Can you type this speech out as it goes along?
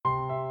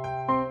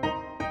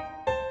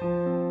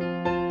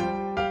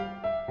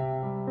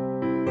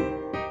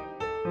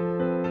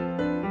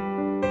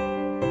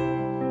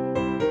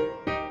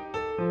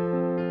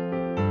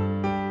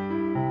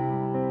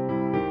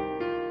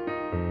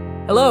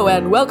Hello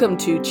and welcome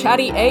to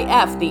Chatty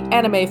AF, the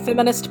anime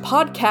feminist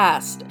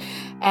podcast.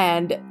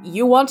 And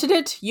you wanted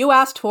it, you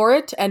asked for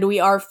it, and we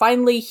are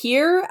finally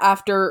here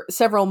after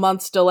several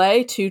months'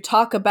 delay to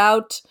talk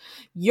about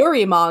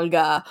Yuri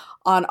manga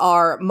on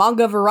our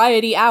Manga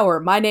Variety Hour.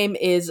 My name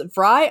is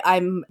Vry.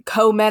 I'm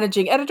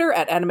co-managing editor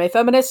at Anime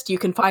Feminist. You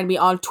can find me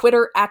on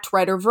Twitter at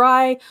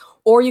WriterVry,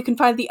 or you can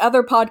find the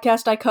other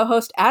podcast I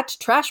co-host at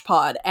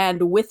TrashPod.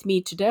 And with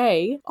me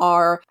today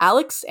are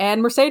Alex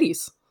and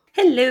Mercedes.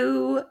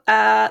 Hello,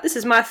 this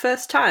is my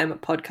first time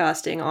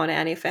podcasting on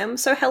AniFem,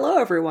 so hello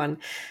everyone.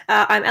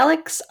 I'm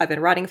Alex, I've been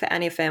writing for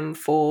AniFem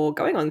for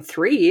going on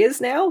 3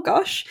 years now,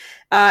 gosh,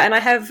 and I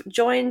have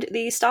joined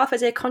the staff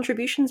as a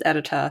contributions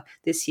editor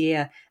this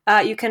year.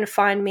 You can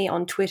find me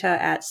on Twitter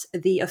at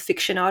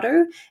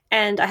TheAffictionado,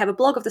 and I have a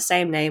blog of the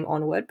same name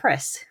on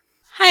WordPress.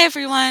 Hi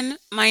everyone,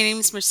 my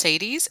name's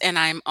Mercedes, and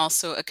I'm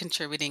also a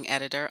contributing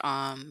editor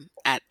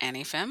at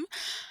AniFem.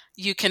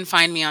 You can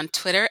find me on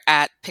Twitter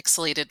at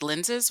Pixelated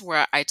Lenses,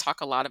 where I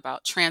talk a lot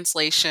about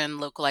translation,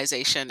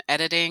 localization,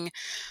 editing,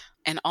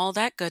 and all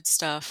that good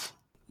stuff.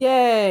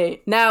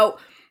 Yay! Now,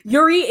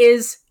 Yuri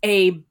is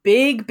a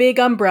big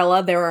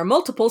umbrella. There are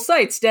multiple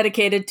sites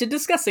dedicated to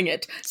discussing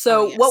it.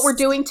 So yes. What we're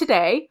doing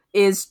today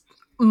is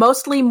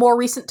mostly more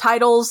recent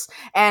titles,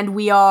 and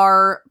we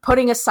are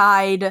putting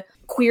aside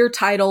queer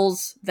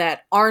titles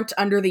that aren't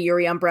under the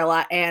Yuri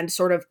umbrella and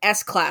sort of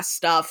S-class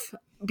stuff,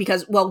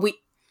 because, well,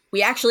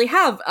 we actually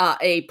have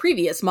a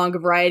previous Manga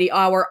Variety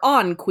Hour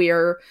on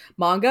queer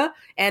manga,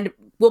 and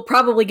we'll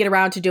probably get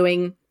around to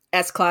doing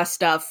S-class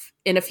stuff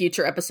in a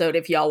future episode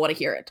if y'all want to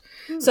hear it.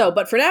 So,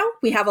 but for now,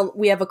 we have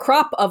a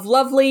crop of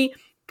lovely,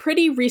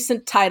 pretty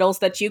recent titles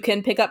that you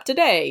can pick up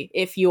today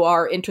if you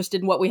are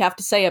interested in what we have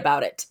to say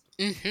about it.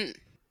 Mm-hmm.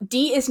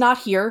 Dee is not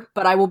here,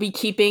 but I will be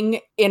keeping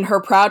in her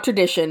proud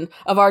tradition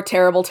of our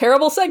terrible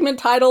segment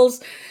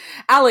titles.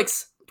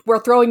 Alex, we're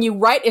throwing you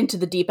right into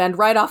the deep end,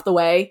 right off the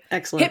way.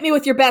 Excellent. Hit me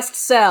with your best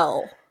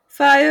sell.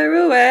 Fire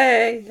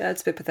away.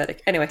 That's a bit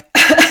pathetic. Anyway,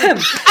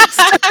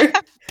 so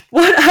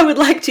what I would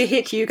like to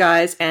hit you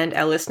guys and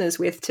our listeners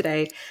with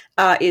today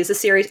is the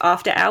series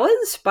After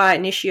Hours by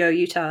Nishio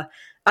Yuta.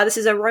 This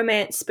is a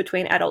romance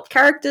between adult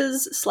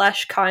characters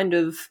 / kind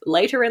of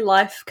later in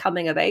life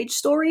coming of age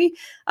story,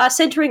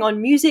 centering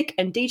on music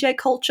and DJ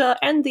culture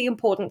and the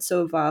importance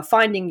of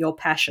finding your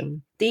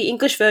passion. The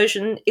English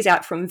version is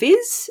out from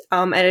Viz,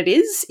 and it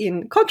is,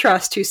 in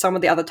contrast to some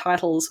of the other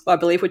titles I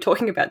believe we're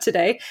talking about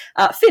today,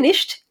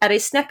 finished at a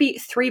snappy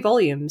 3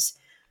 volumes.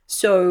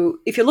 So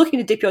if you're looking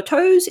to dip your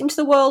toes into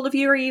the world of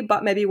Yuri,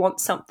 but maybe want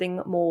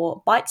something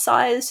more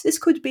bite-sized, this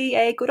could be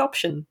a good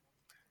option.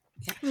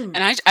 Yeah. And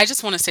I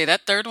just want to say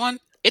that third one,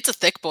 it's a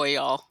thick boy,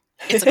 y'all.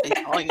 It's a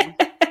big volume.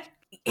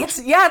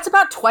 It's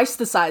about twice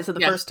the size of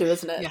the first two,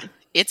 isn't it? Yeah,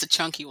 it's a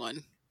chunky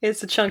one.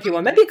 It's a chunky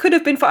one. Maybe it could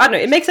have been for, I don't know,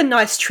 it makes a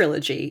nice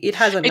trilogy. It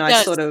has a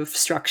nice sort of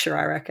structure,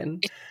 I reckon.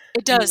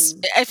 It does.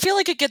 I feel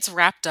like it gets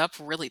wrapped up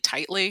really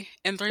tightly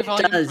in 3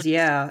 volumes. It does,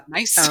 yeah.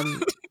 Nice.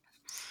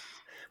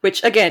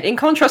 Which, again, in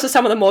contrast to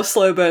some of the more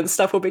slow burn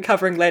stuff we'll be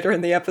covering later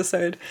in the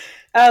episode.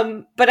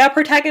 But our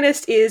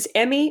protagonist is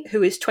Emmy,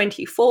 who is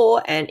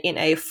 24 and in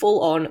a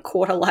full-on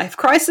quarter-life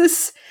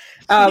crisis.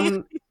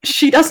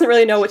 She doesn't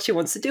really know what she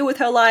wants to do with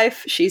her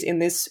life. She's in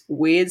this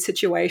weird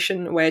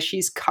situation where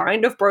she's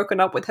kind of broken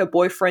up with her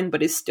boyfriend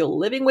but is still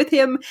living with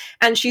him,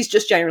 and she's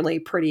just generally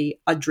pretty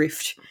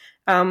adrift.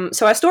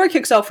 So our story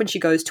kicks off when she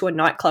goes to a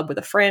nightclub with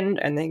a friend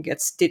and then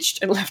gets ditched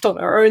and left on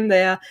her own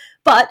there.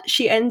 But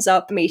she ends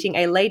up meeting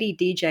a lady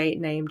DJ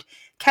named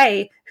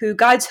Kay, who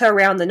guides her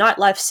around the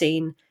nightlife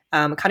scene,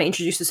 kind of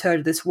introduces her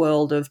to this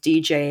world of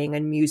DJing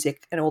and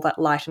music and all that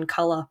light and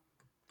colour.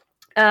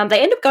 They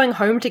end up going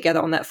home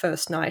together on that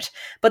first night,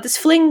 but this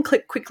fling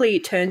quickly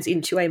turns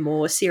into a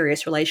more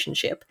serious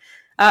relationship.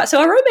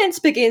 So our romance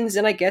begins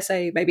in, I guess,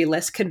 a maybe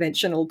less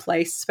conventional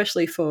place,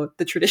 especially for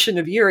the tradition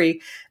of Yuri.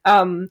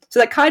 So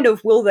that kind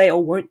of will they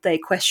or won't they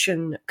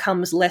question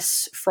comes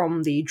less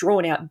from the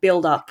drawn-out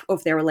build-up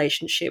of their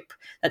relationship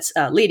that's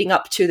leading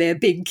up to their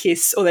big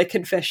kiss or their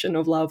confession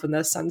of love and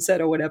their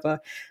sunset or whatever.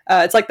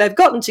 It's like they've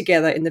gotten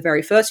together in the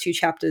very first few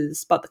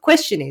chapters, but the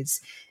question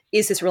is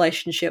this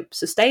relationship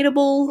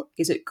sustainable?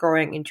 Is it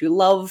growing into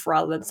love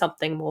rather than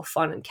something more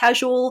fun and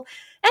casual?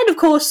 And of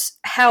course,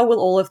 how will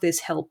all of this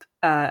help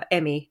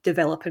Emmy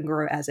develop and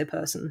grow as a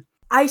person?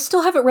 I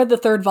still haven't read the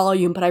 3rd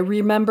volume, but I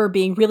remember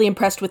being really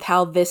impressed with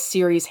how this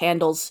series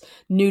handles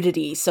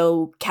nudity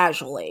so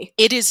casually.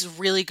 It is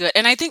really good.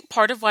 And I think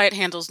part of why it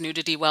handles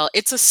nudity well,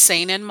 it's a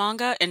seinen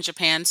manga in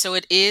Japan, so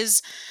it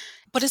is,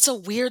 but it's a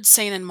weird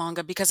seinen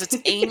manga because it's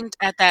aimed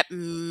at that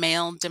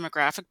male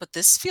demographic, but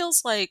this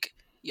feels like,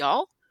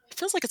 y'all, it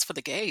feels like it's for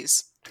the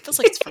gays. It feels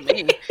like it's for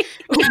me.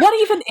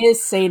 What even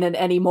is seinen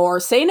anymore?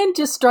 Seinen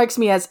just strikes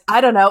me as,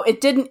 I don't know,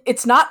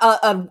 it's not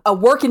a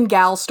working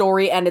gal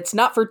story, and it's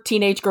not for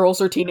teenage girls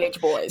or teenage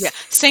boys.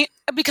 Yeah,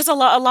 because a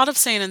lot of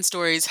seinen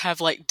stories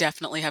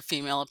definitely have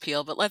female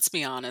appeal, but let's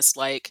be honest,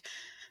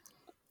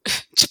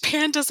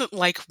 Japan doesn't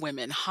like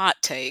women. Hot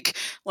take.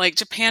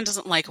 Japan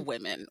doesn't like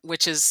women,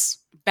 which is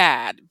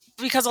bad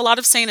because a lot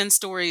of seinen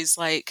stories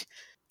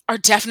are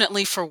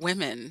definitely for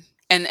women.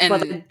 And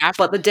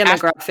but the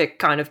demographic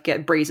kind of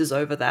breezes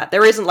over that.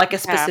 There isn't like a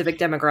specific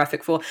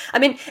demographic for. I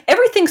mean,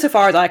 everything so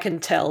far as I can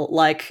tell,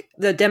 like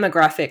the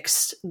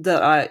demographics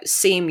that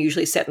seem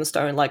usually set in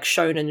stone, like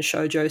shonen,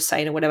 shoujo,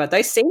 seinen, whatever,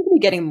 they seem to be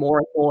getting more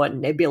and more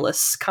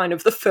nebulous. Kind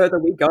of the further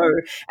we go,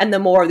 and the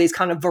more of these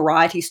kind of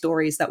variety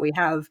stories that we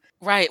have.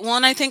 Right. Well,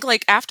 and I think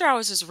like After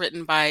Hours is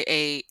written by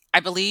I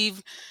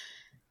believe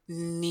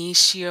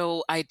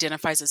Nishio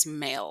identifies as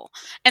male,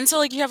 and so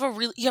like you have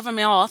a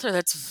male author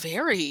that's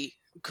very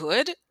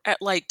good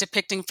at like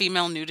depicting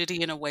female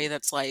nudity in a way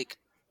that's like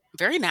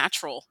very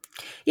natural.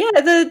 Yeah,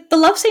 the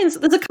love scenes,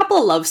 there's a couple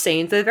of love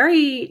scenes. They're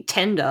very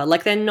tender.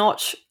 Like they're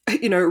not,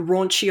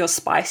 raunchy or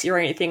spicy or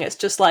anything. It's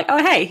just like, oh,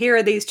 hey, here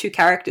are these two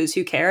characters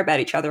who care about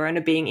each other and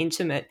are being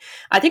intimate.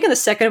 I think in the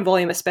second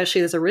volume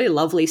especially, there's a really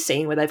lovely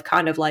scene where they've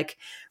kind of like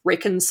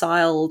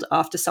reconciled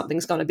after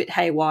something's gone a bit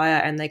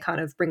haywire and they kind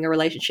of bring a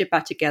relationship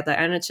back together.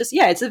 And it's just,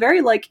 it's a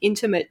very like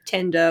intimate,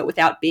 tender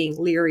without being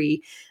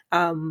leery,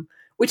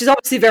 which is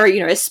obviously very,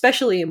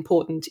 especially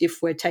important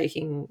if we're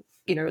taking,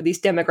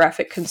 these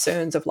demographic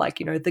concerns of like,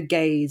 the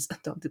gays,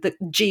 the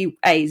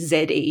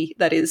G-A-Z-E,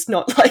 that is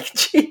not like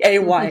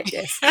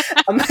G-A-Y-S.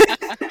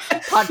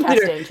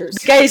 Podcast dangers.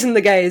 The gays and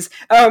the gays.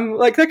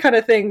 Like that kind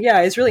of thing,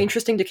 is really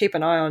interesting to keep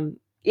an eye on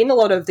in a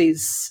lot of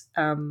these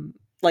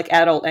like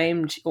adult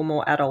aimed or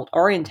more adult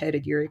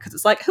orientated yuri, because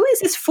it's like, who is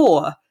this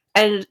for?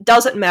 And it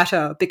doesn't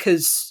matter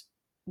because,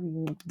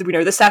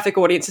 the sapphic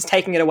audience is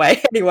taking it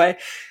away anyway.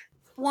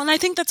 Well, and I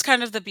think that's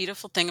kind of the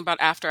beautiful thing about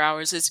After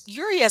Hours is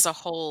Yuri as a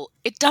whole,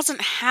 it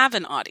doesn't have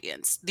an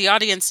audience. The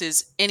audience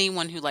is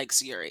anyone who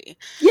likes Yuri.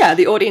 Yeah,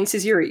 the audience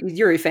is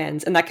Yuri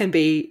fans, and that can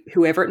be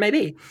whoever it may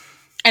be.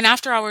 And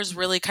After Hours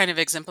really kind of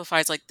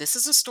exemplifies, like, this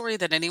is a story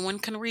that anyone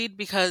can read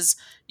because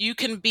you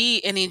can be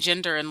any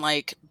gender and,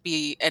 like,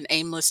 be an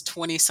aimless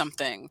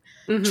 20-something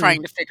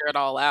trying to figure it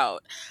all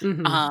out.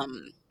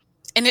 And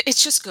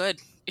it's just good.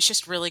 It's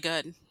just really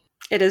good.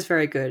 It is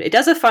very good. It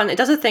does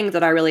a thing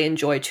that I really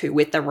enjoy too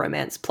with the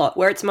romance plot,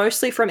 where it's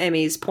mostly from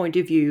Emi's point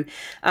of view.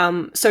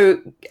 So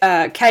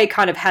Kay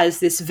kind of has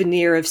this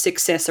veneer of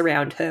success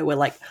around her where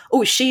like,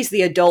 oh, she's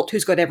the adult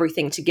who's got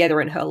everything together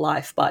in her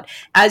life. But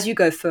as you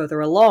go further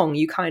along,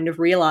 you kind of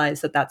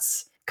realize that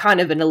that's kind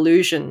of an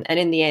illusion. And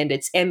in the end,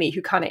 it's Emi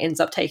who kind of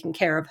ends up taking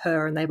care of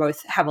her, and they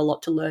both have a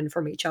lot to learn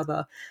from each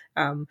other.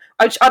 I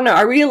don't know.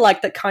 I really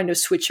like that kind of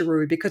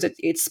switcheroo because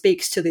it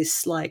speaks to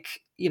this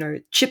like,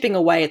 chipping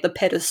away at the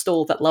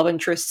pedestal that love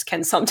interests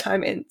can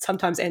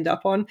sometimes end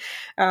up on.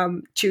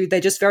 They're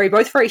just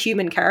both very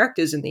human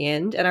characters in the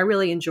end, and I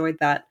really enjoyed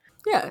that.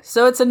 Yeah,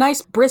 so it's a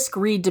nice brisk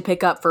read to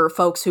pick up for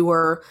folks who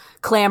are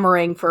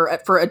clamoring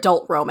for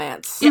adult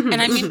romance. Yeah,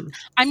 and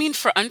I mean,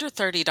 for under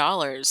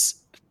 $30,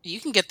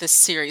 you can get this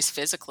series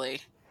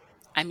physically.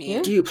 I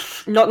mean,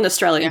 not in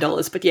Australian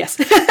dollars, but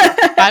yes.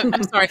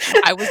 I'm sorry.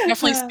 I was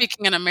definitely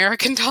speaking in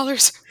American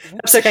dollars.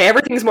 That's okay.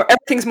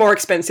 Everything's more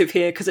expensive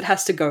here because it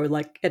has to go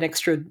like an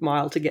extra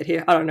mile to get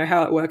here. I don't know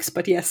how it works,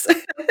 but yes.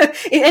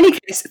 In any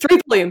case, 3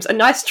 volumes, a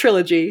nice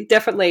trilogy,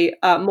 definitely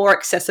more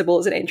accessible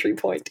as an entry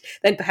point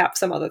than perhaps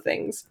some other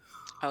things.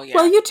 Oh, yeah.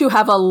 Well, you two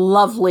have a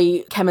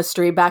lovely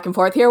chemistry back and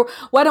forth here.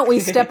 Why don't we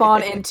step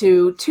on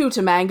into Two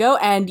to Mango,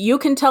 and you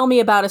can tell me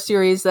about a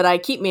series that I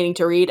keep meaning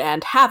to read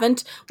and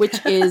haven't,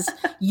 which is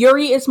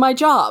Yuri is My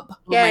Job.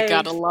 Oh my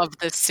god, I love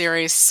this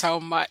series so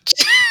much.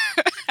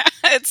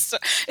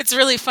 It's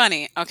really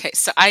funny. Okay,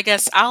 so I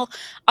guess I'll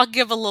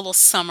give a little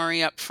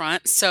summary up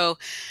front. So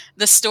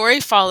the story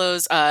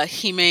follows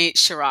Hime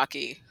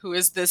Shiraki, who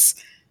is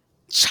this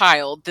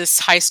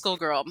high school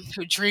girl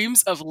who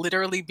dreams of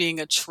literally being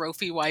a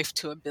trophy wife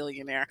to a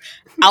billionaire,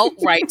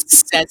 outright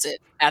says it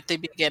at the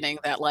beginning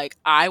that like,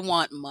 I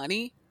want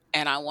money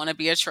and I want to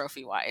be a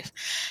trophy wife.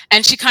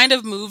 And she kind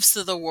of moves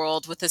through the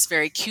world with this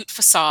very cute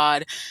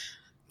facade,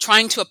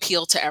 trying to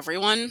appeal to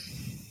everyone,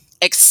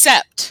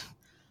 except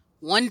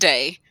one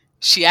day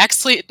she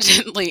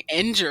accidentally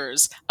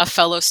injures a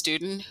fellow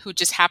student who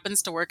just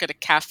happens to work at a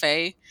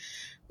cafe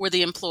where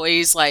the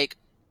employees like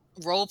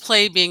role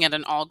play being at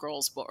an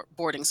all-girls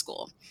boarding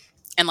school,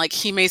 and like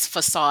Hime's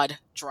facade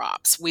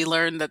drops. We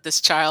learn that this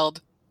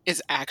child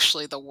is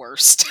actually the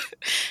worst.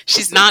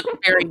 She's not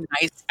very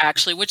nice,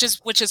 actually, which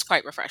is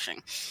quite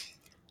refreshing.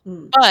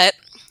 But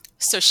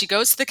so she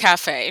goes to the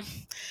cafe,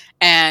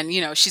 and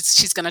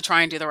she's going to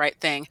try and do the right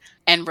thing,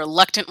 and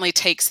reluctantly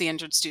takes the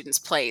injured student's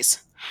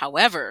place.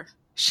 However,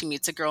 she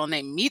meets a girl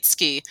named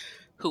Mitsuki,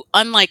 who,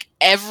 unlike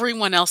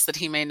everyone else that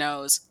Hime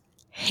knows,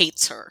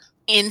 hates her.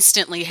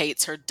 Instantly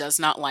hates her, does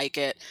not like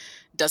it,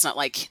 does not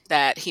like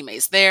that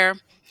Hime's there,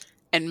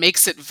 and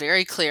makes it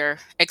very clear,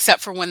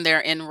 except for when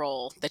they're in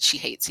role, that she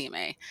hates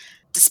Hime.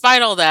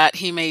 Despite all that,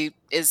 Hime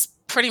is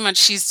pretty much,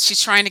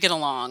 she's trying to get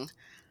along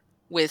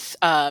with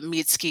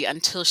Mitsuki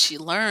until she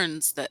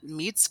learns that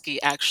Mitsuki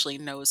actually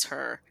knows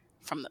her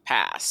from the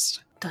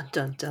past. Dun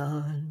dun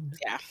dun.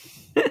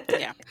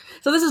 Yeah.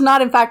 So this is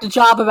not, in fact, a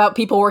job about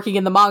people working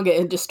in the manga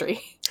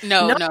industry.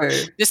 No, No. no.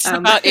 This is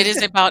about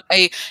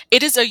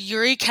it is a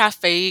Yuri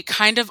Cafe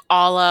kind of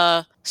a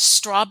la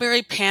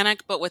Strawberry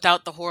Panic, but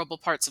without the horrible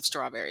parts of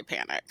Strawberry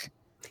Panic.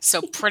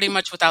 So pretty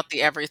much without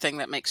the everything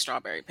that makes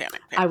Strawberry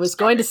Panic. I was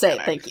going to say,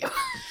 Panic. thank you.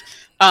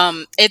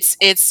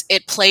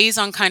 It plays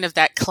on kind of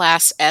that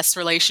class S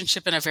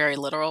relationship in a very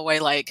literal way.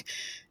 Like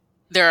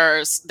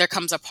there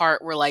comes a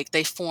part where like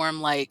they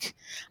form like,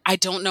 I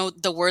don't know,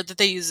 the word that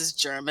they use is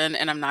German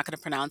and I'm not going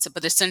to pronounce it,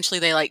 but essentially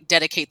they like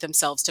dedicate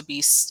themselves to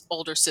be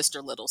older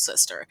sister, little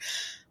sister.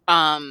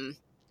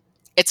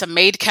 It's a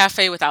maid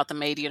cafe without the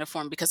maid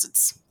uniform because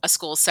it's a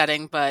school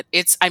setting, but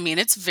it's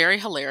very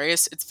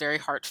hilarious. It's very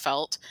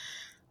heartfelt.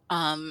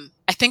 I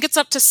think it's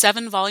up to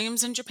 7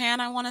 volumes in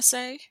Japan, I want to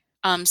say.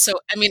 So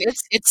I mean,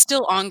 it's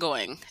still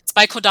ongoing. It's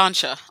by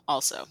Kodansha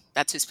also.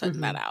 That's who's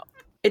putting that out.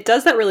 It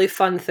does that really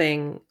fun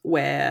thing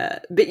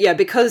where,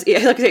 because like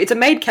I say, it's a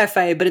maid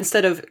cafe, but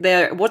instead of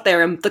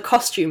the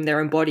costume they're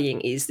embodying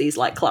is these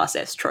like class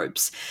S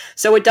tropes.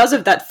 So it does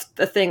have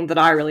the thing that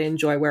I really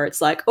enjoy, where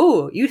it's like,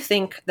 oh, you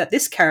think that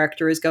this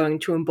character is going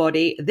to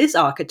embody this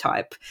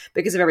archetype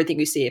because of everything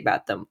you see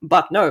about them,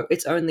 but no,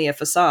 it's only a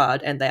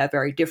facade, and they are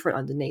very different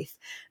underneath.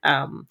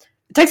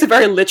 It takes a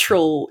very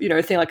literal,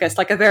 thing. Like it's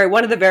like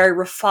one of the very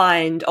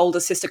refined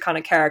older sister kind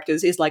of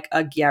characters is like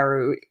a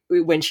Gyaru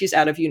when she's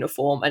out of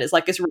uniform, and it's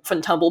like this rough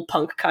and tumble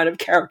punk kind of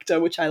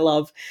character, which I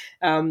love.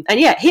 And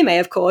yeah, Hime,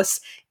 of course,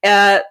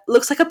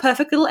 looks like a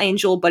perfect little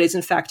angel, but is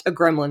in fact a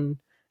gremlin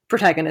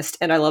protagonist,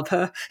 and I love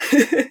her.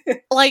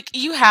 Like,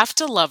 you have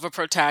to love a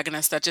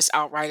protagonist that just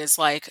outright is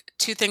like,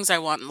 2 things I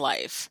want in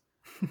life: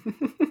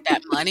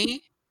 that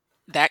money,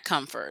 that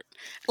comfort.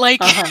 Like.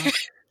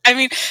 I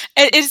mean,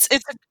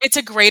 it's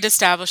a great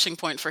establishing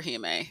point for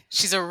Hime.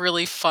 She's a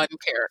really fun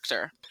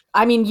character.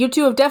 I mean, you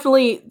two have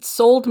definitely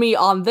sold me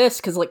on this,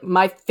 because like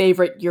my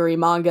favorite Yuri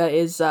manga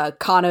is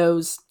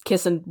Kano's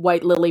Kiss and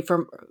White Lily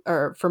for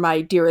My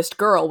Dearest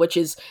Girl, which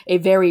is a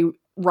very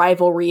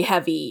rivalry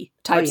heavy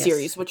type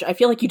series, which I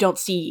feel like you don't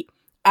see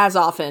as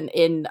often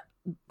in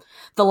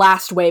the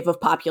last wave of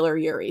popular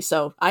Yuri.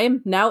 So I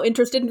am now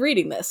interested in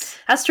reading this.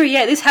 That's true.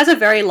 Yeah, this has a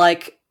very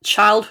like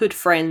childhood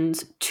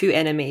friends, 2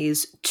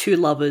 enemies, 2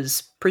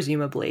 lovers,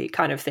 presumably,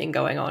 kind of thing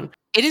going on.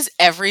 It is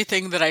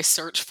everything that I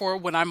search for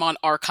when I'm on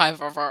Archive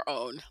of Our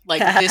Own.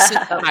 Like, this is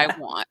what I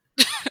want.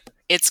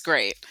 It's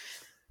great.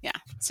 Yeah.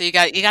 So you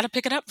got to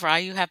pick it up, Fry.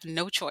 You have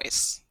no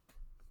choice.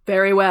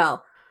 Very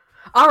well.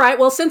 All right.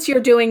 Well, since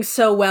you're doing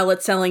so well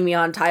at selling me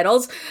on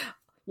titles,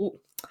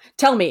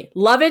 tell me,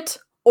 love it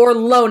or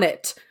loan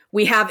it?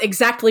 We have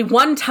exactly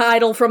 1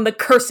 title from the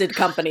Cursed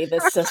Company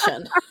this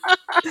session.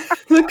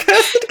 The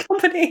Cursed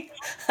Company.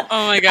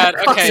 Oh my god.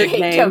 Okay.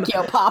 Hate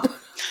Tokyo Pop.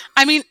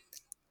 I mean,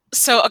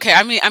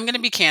 I'm going to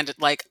be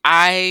candid. Like,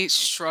 I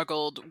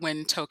struggled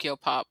when Tokyo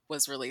Pop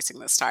was releasing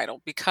this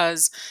title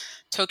because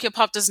Tokyo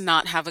Pop does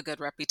not have a good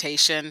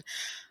reputation.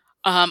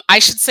 I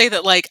should say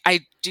that, like,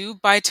 I do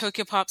buy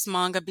Tokyo Pop's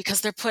manga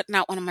because they're putting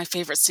out one of my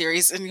favorite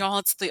series, and y'all,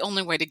 it's the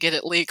only way to get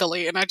it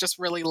legally, and I just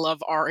really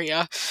love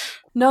Aria.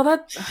 No,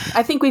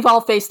 I think we've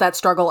all faced that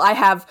struggle. I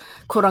have,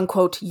 quote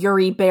unquote,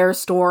 Yuri Bear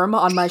Storm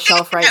on my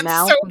shelf right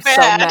now. So I'm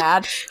so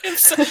mad.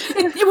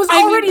 It was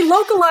already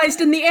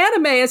localized in the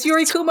anime as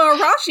Yuri Kuma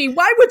Arashi.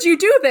 Why would you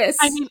do this?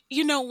 I mean,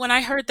 when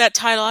I heard that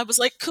title, I was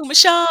like, Kuma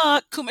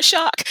Shock.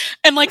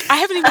 And like,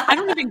 I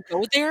don't even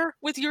go there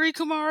with Yuri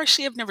Kuma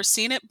Arashi. I've never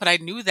seen it, but I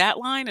knew that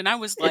line, and I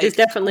was like, it is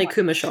definitely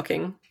Kuma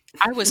shocking.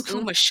 I was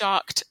Kuma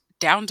shocked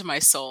down to my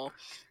soul.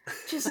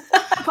 Just,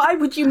 why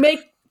would you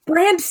make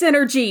brand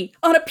synergy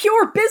on a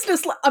pure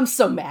business I'm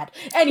so mad.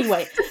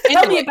 Anyway,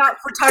 tell me about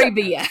Futari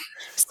Beya.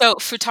 So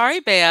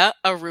Futari Beya,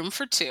 A Room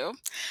for Two,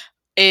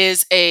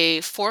 is a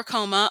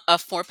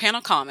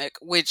 4-panel comic,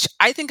 which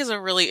I think is a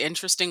really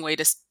interesting way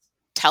to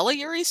tell a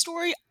Yuri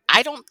story.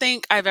 I don't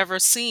think I've ever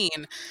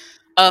seen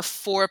a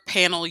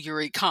 4-panel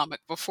Yuri comic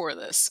before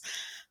this.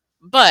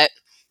 But,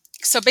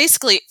 so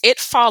basically, it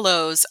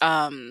follows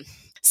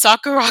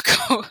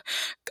Sakurako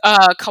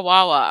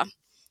Kawawa.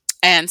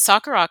 And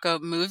Sakurako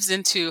moves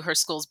into her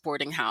school's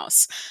boarding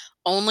house,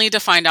 only to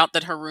find out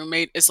that her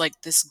roommate is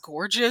like this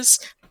gorgeous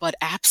but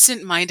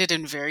absent-minded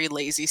and very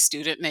lazy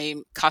student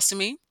named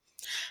Kasumi.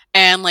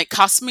 And like,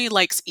 Kasumi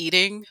likes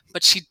eating,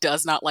 but she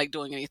does not like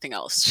doing anything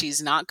else.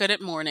 She's not good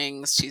at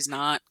mornings. She's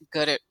not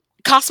good at...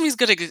 Kasumi's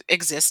good at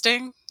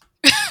existing,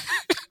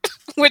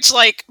 which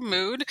like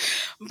mood.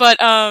 But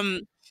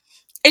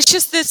it's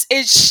just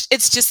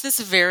this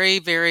very,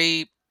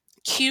 very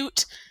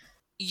cute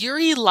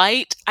Yuri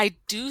Light. I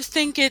do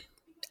think this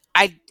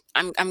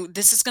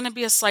is going to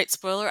be a slight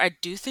spoiler. I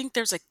do think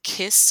there's a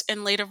kiss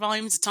in later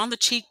volumes. It's on the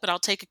cheek, but I'll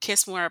take a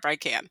kiss wherever I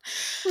can.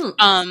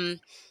 But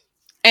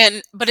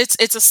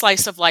it's a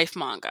slice of life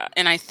manga,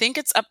 and I think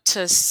it's up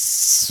to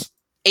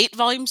 8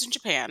 volumes in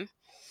Japan.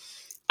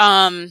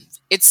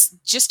 It's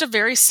just a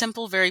very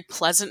simple, very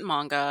pleasant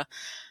manga.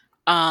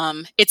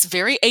 It's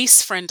very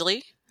ace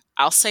friendly.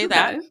 I'll say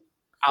that.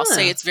 I'll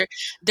say it's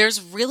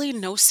there's really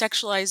no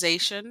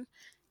sexualization.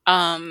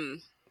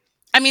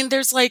 I mean,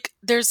 there's like,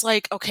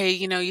 okay,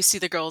 you know, you see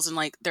the girls in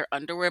like their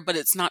underwear, but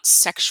it's not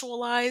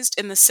sexualized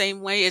in the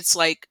same way. It's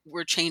like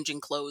we're changing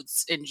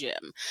clothes in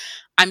gym.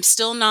 I'm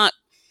still not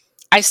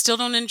I still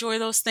don't enjoy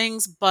those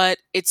things, but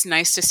it's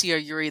nice to see a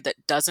Yuri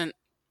that doesn't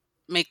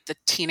make the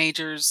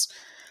teenagers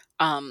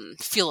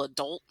feel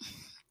adult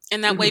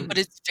in that way, Mhm. but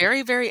it's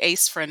very, very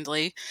ace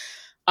friendly.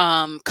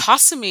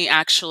 Kasumi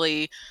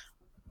actually,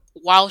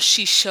 while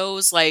she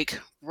shows like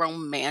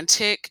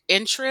romantic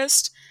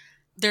interest,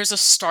 there's a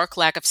stark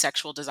lack of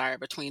sexual desire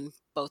between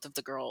both of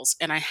the girls,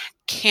 and I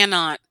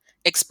cannot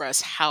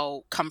express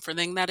how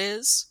comforting that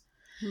is,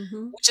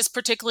 Mm-hmm. which is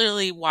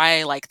particularly why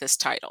I like this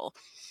title.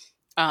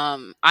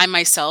 I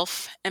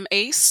myself am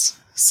ace,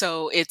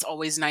 so it's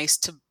always nice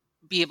to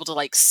be able to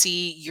like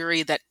see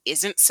Yuri that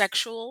isn't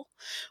sexual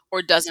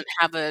or doesn't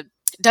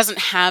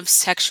have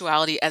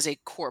sexuality as a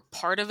core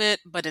part of it,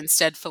 but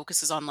instead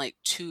focuses on like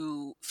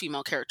two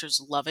female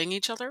characters loving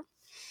each other.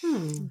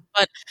 Hmm.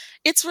 But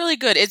it's really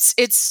good.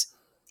 It's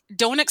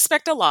don't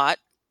expect a lot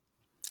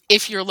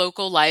if your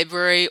local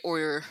library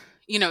or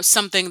you know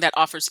something that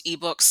offers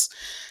ebooks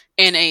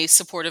in a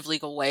supportive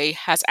legal way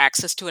has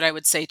access to it. I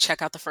would say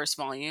check out the first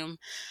volume.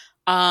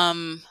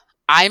 um,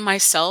 I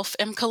myself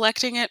am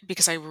collecting it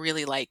because I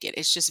really like it.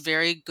 It's just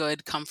very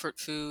good comfort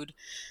food.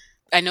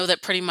 I know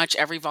that pretty much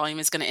every volume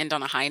is going to end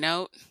on a high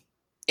note.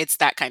 It's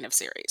that kind of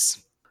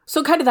series.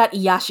 So kind of that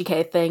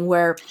Iyashike thing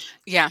where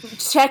Yeah.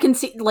 check and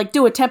see, like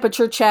do a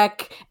temperature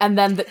check, and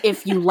then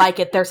if you like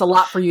it, there's a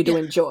lot for you to Yeah.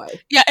 enjoy.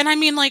 Yeah, and I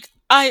mean like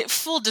I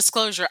full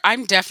disclosure,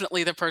 I'm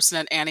definitely the person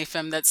at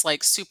AniFem that's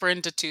like super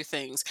into two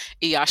things,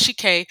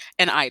 Iyashike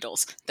and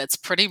idols. That's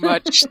pretty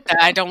much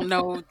I don't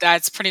know,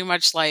 that's pretty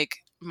much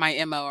like my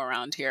MO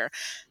around here.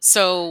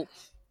 So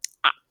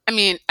I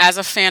mean, as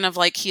a fan of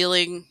like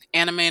healing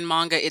anime and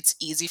manga, it's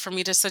easy for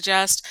me to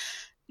suggest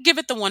give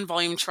it the one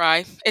volume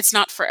try. It's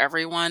not for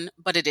everyone,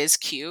 but it is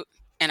cute.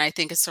 And I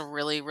think it's a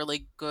really,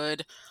 really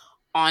good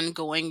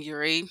ongoing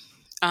Yuri.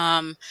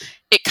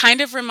 It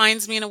kind of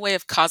reminds me in a way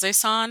of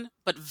Kaze-san,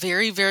 but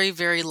very, very,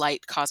 very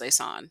light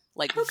Kaze-san.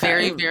 Like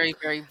very, Okay. very,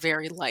 very,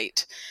 very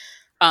light.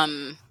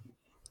 Um,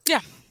 yeah.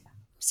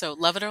 So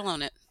love it or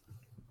loan it.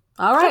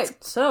 All right,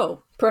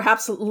 so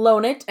perhaps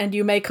loan it, and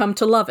you may come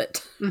to love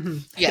it.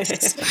 Mhm.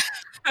 Yes.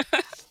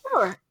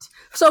 All right.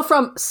 So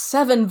from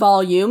 7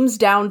 volumes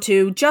down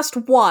to just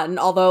 1,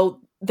 although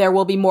there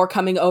will be more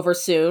coming over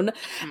soon.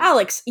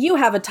 Alex, you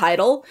have a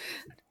title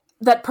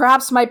that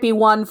perhaps might be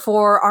one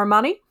for our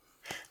money.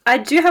 I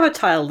do have a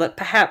title that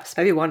perhaps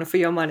may be one for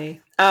your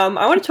money. I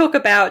want to talk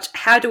about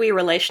How Do We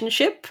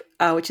Relationship,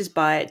 which is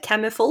by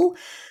Tamiful.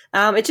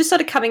 It just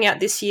started coming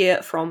out this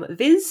year from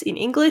Viz in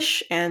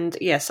English, and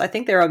yes, I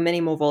think there are many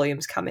more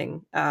volumes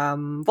coming.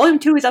 Volume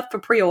 2 is up for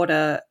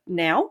pre-order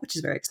now, which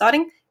is very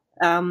exciting.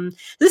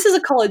 This is a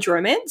college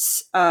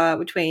romance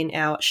between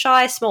our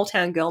shy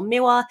small-town girl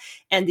Miwa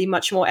and the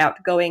much more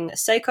outgoing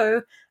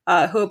Seiko,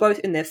 who are both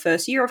in their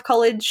first year of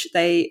college.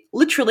 They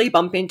literally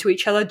bump into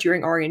each other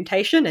during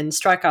orientation and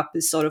strike up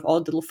this sort of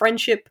odd little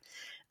friendship.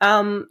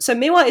 So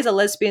Miwa is a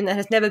lesbian that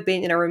has never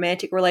been in a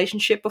romantic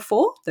relationship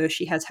before, though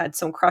she has had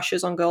some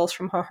crushes on girls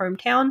from her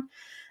hometown.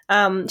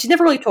 She's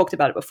never really talked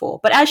about it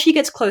before, but as she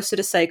gets closer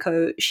to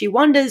Seiko, she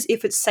wonders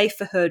if it's safe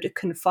for her to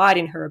confide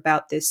in her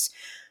about this.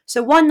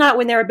 So one night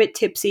when they're a bit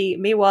tipsy,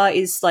 Miwa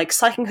is like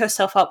psyching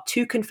herself up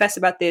to confess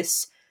about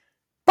this,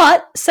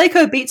 but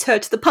Seiko beats her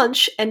to the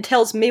punch and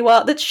tells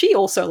Miwa that she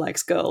also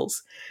likes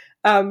girls.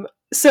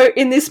 So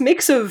in this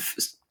mix of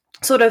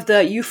sort of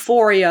the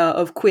euphoria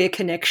of queer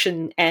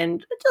connection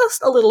and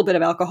just a little bit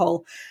of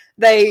alcohol,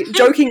 they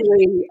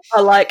jokingly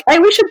are like, hey,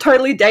 we should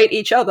totally date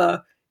each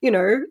other. You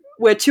know,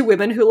 we're two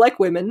women who like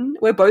women.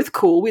 We're both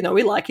cool. We know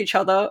we like each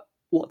other.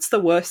 What's the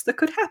worst that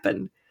could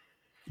happen?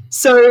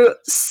 So,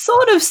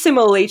 sort of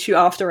similarly to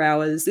After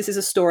Hours, this is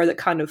a story that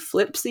kind of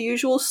flips the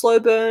usual slow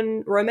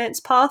burn romance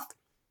path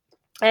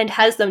and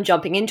has them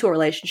jumping into a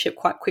relationship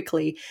quite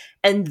quickly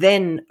and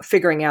then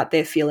figuring out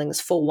their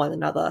feelings for one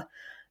another.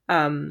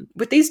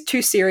 With these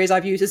two series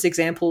I've used as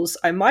examples,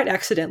 I might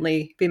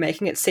accidentally be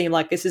making it seem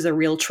like this is a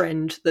real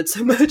trend that's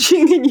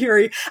emerging in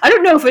Yuri. I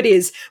don't know if it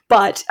is,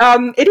 but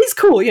it is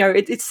cool. You know,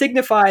 it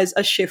signifies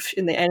a shift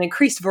in an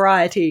increased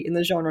variety in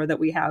the genre that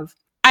we have.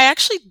 I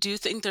actually do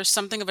think there's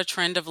something of a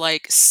trend of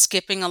like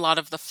skipping a lot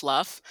of the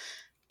fluff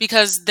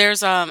because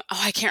there's I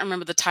can't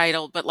remember the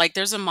title, but like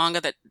there's a manga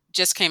that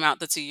just came out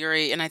that's a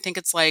Yuri, and I think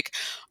it's like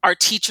Our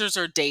Teachers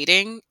Are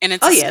Dating, and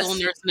it's Oh, a yes. school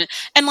nurse,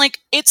 and like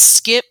it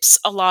skips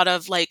a lot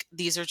of like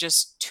these are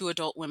just two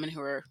adult women who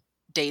are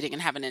dating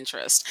and have an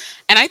interest,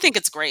 and I think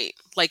it's great.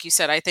 Like you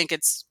said, I think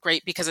it's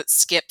great because it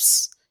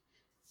skips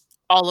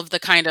all of the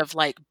kind of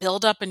like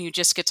build up, and you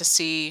just get to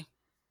see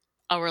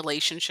a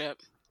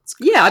relationship.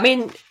 Yeah, I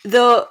mean,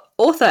 the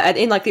author,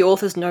 in like the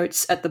author's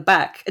notes at the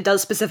back, it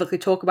does specifically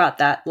talk about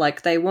that.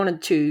 Like, they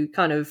wanted to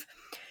kind of,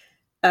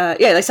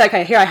 they say,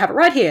 okay, here, I have it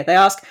right here. They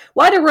ask,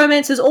 why do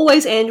romances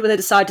always end when they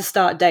decide to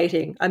start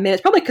dating? I mean,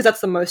 it's probably because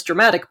that's the most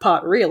dramatic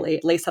part, really.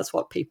 At least that's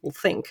what people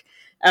think.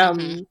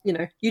 You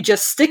know, you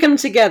just stick them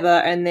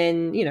together, and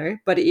then, you know,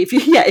 but if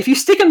you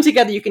stick them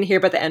together, you can hear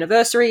about their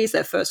anniversaries,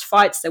 their first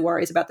fights, their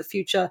worries about the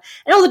future,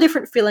 and all the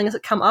different feelings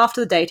that come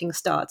after the dating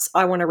starts.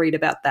 I want to read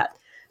about that.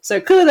 So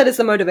clearly that is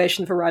the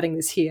motivation for writing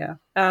this here.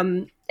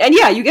 And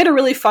yeah, you get a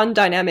really fun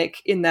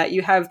dynamic in that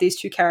you have these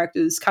two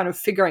characters kind of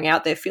figuring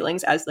out their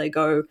feelings as they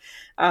go.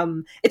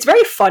 It's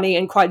very funny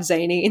and quite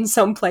zany in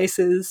some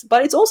places,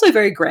 but it's also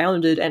very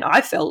grounded, and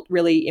I felt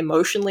really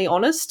emotionally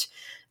honest.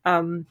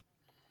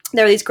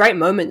 There are these great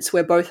moments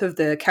where both of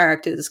the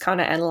characters kind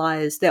of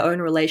analyze their own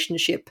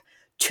relationship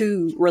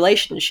to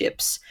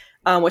relationships,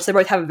 which they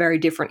both have a very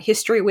different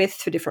history with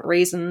for different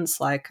reasons.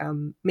 Like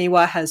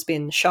Miwa has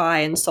been shy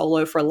and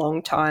solo for a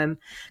long time,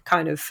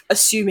 kind of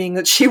assuming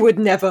that she would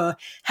never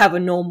have a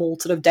normal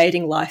sort of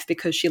dating life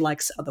because she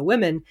likes other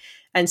women.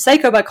 And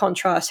Seiko, by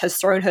contrast, has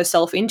thrown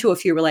herself into a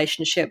few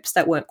relationships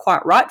that weren't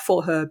quite right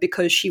for her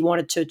because she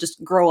wanted to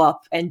just grow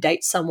up and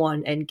date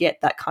someone and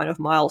get that kind of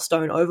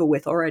milestone over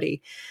with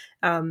already.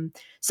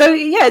 So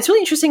yeah, it's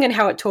really interesting in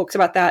how it talks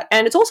about that,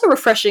 and it's also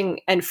refreshing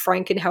and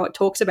frank in how it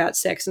talks about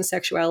sex and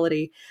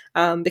sexuality,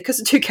 because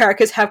the two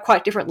characters have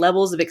quite different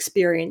levels of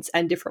experience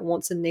and different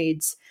wants and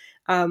needs.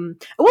 I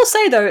will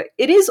say though,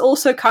 it is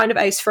also kind of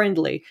ace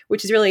friendly,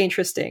 which is really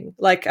interesting.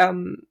 Like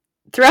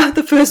throughout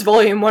the first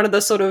volume, one of the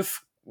sort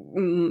of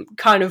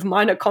kind of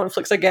minor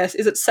conflicts, I guess,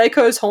 is that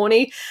Seiko's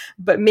horny,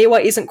 but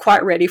Miwa isn't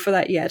quite ready for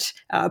that yet,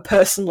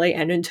 personally,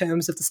 and in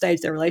terms of the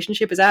stage their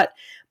relationship is at.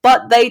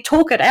 But they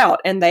talk it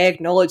out, and they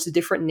acknowledge the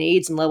different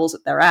needs and levels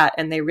that they're at,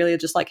 and they really are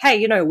just like, hey,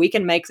 you know, we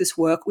can make this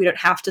work. We don't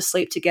have to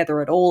sleep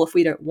together at all. If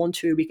we don't want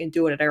to, we can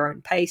do it at our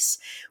own pace.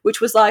 Which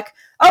was like,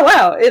 oh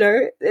wow, you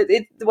know,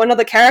 one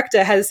other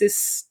character has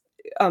this.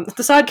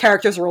 The side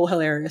characters are all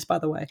hilarious, by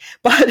the way.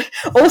 But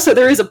also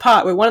there is a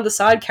part where one of the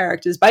side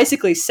characters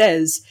basically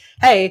says,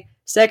 hey,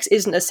 sex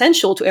isn't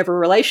essential to every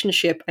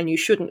relationship, and you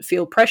shouldn't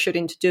feel pressured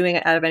into doing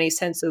it out of any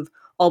sense of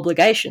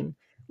obligation.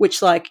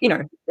 Which, like, you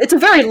know, it's a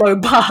very low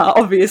bar,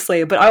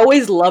 obviously, but I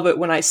always love it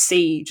when I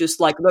see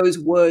just, like, those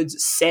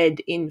words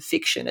said in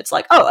fiction. It's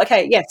like, oh,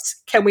 okay,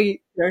 yes, can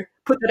we, you know,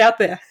 put that out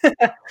there?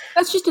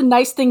 That's just a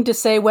nice thing to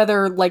say,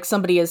 whether, like,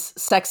 somebody is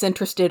sex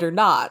interested or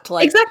not.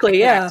 Like, exactly,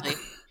 yeah.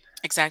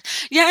 Exactly.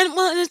 Yeah, and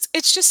well,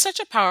 it's just such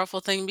a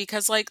powerful thing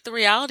because, like, the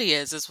reality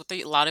is with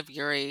a lot of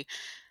Yuri,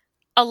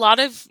 a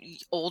lot of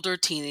older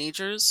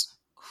teenagers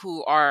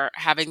who are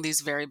having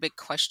these very big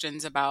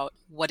questions about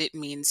what it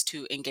means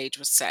to engage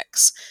with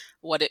sex,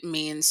 what it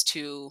means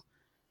to,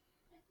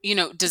 you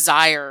know,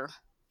 desire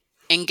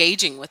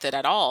engaging with it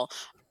at all,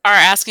 are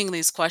asking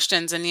these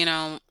questions. And, you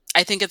know,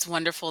 I think it's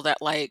wonderful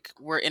that, like,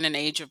 we're in an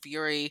age of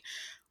Yuri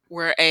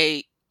where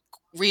a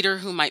reader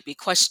who might be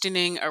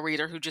questioning, a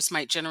reader who just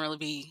might generally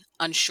be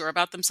unsure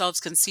about themselves,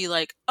 can see,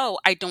 like, oh,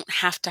 I don't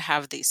have to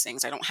have these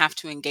things. I don't have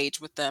to engage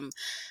with them.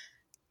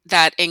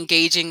 That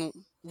engaging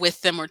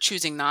with them or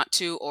choosing not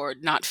to, or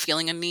not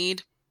feeling a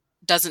need,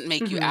 doesn't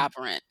make you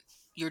aberrant.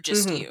 You're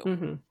just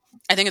you.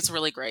 I think it's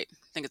really great.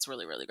 I think it's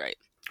really, really great.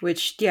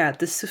 Which, yeah,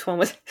 this one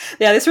was,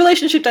 yeah, this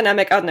relationship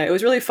dynamic, I don't know, it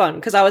was really fun,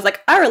 because I was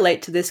like, I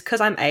relate to this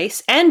because I'm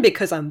ace and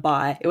because I'm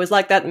bi. It was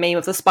like that meme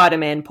of the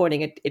Spider-Man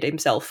pointing at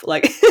himself.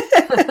 Like,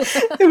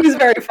 it was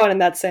very fun in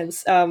that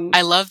sense.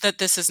 I love that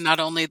this is not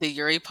only the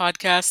Yuri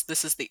podcast,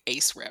 this is the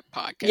Ace Rep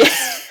podcast.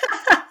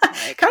 Yeah.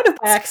 Like, kind of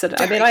by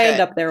accident. I mean, I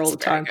end up there all the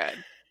time.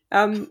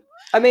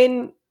 I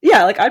mean,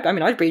 yeah, like,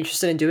 I'd be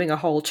interested in doing a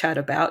whole chat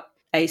about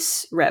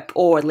Ace Rep,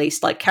 or at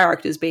least like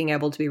characters being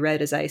able to be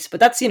read as Ace, but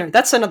that's, you know,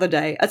 that's another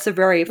day. That's a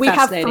very we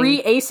fascinating... have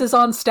 3 aces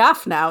on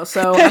staff now,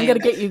 so I'm gonna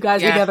get you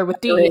guys together with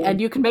Dee, and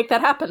you can make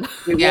that happen.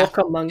 We walk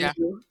among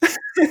you.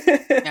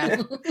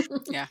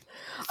 Yeah.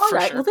 All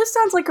right, well, this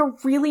sounds like a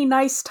really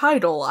nice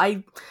title.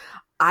 I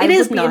it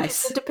is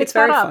nice to pick it's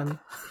very that up. fun.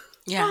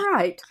 Yeah.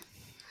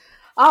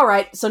 All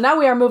right, so now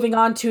we are moving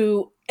on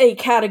to a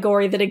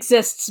category that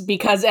exists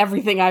because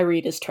everything I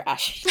read is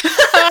trash.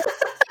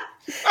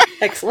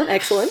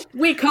 Excellent.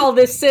 We call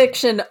this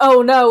section,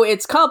 oh no,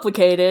 it's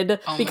complicated,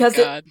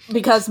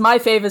 because my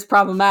fave is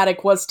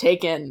problematic was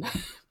taken.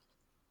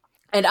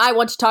 And I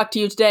want to talk to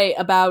you today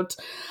about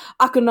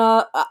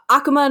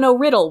Akuma no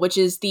Riddle, which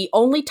is the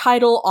only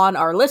title on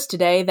our list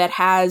today that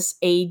has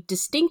a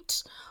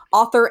distinct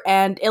author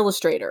and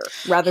illustrator,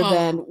 rather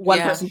than one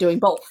person doing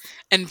both.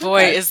 And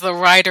boy, is the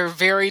writer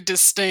very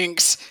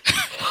distinct.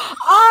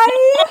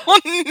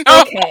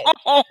 Okay.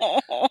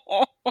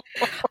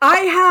 I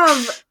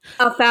have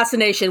a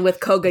fascination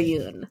with Koga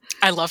Yoon.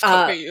 I love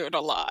Koga Yoon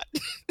a lot.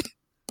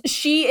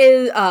 She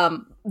is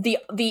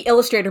the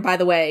illustrator, by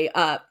the way,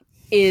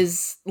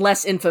 is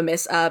less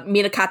infamous.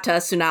 Minakata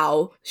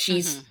Sunao.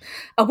 She's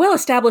a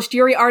well-established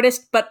Yuri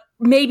artist, but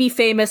maybe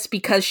famous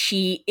because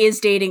she is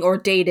dating or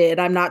dated,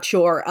 I'm not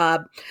sure,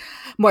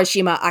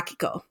 Morishima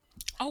Akiko.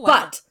 Oh, wow.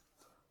 But,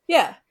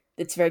 yeah,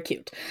 it's very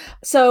cute.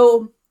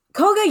 So,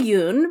 Koga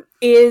Yoon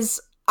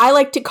is, I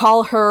like to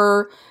call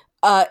her,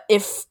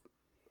 if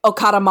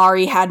Okada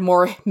Mari had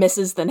more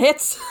misses than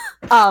hits.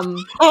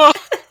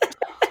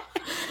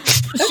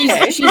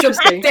 She's a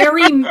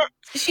very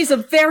She's a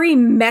very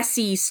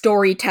messy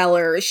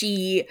storyteller.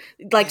 She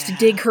likes to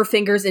dig her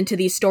fingers into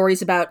these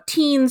stories about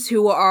teens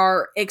who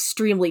are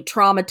extremely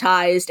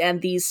traumatized,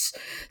 and these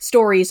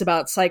stories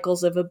about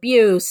cycles of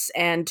abuse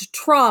and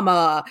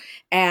trauma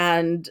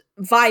and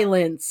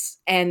violence.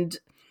 And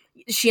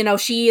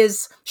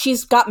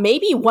she's got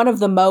maybe one of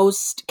the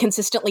most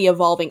consistently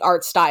evolving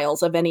art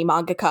styles of any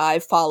mangaka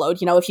I've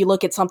followed. If you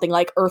look at something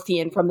like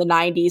Earthian from the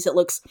 90s, it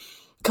looks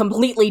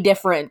completely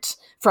different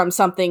from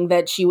something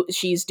that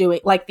she's doing,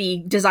 like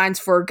the designs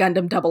for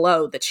Gundam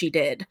 00 that she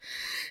did.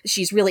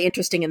 She's really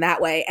interesting in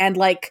that way. And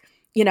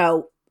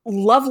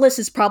Loveless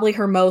is probably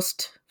her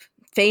most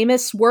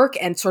famous work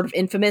and sort of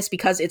infamous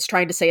because it's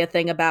trying to say a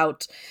thing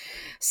about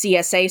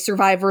CSA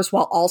survivors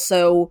while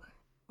also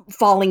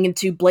falling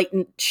into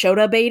blatant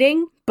shota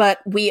baiting. But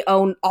we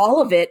own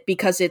all of it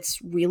because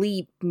it's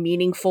really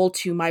meaningful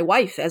to my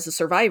wife as a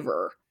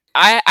survivor.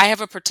 I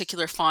have a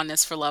particular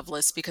fondness for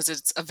Loveless because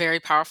it's a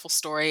very powerful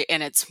story,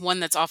 and it's one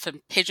that's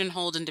often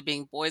pigeonholed into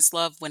being boys'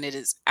 love when it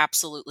is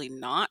absolutely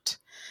not.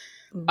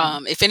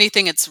 If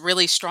anything, it's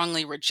really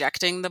strongly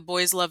rejecting the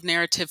boys' love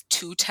narrative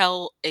to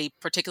tell a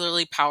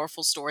particularly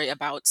powerful story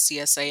about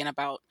CSA and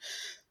about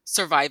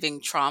surviving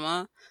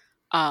trauma.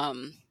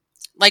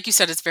 Like you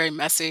said, it's very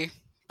messy,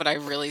 but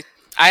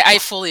I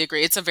fully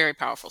agree. It's a very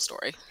powerful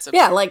story.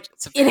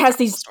 It has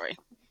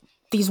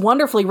these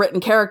wonderfully written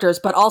characters,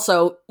 but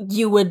also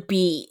you would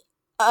be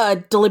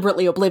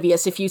deliberately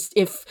oblivious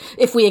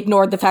if we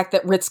ignored the fact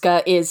that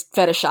Ritsuka is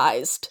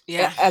fetishized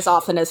as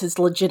often as his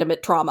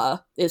legitimate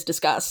trauma is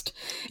discussed.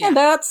 Yeah. And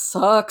that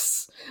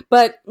sucks.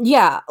 But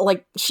yeah,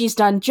 she's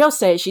done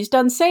josei, she's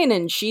done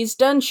seinen, she's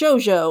done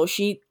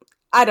shoujo,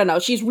 I don't know,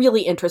 she's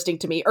really interesting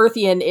to me.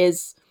 Earthian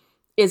is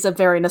a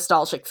very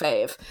nostalgic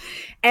fave.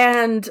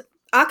 And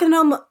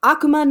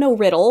Akuma no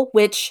Riddle,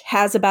 which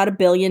has about 1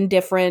 billion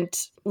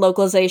different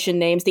localization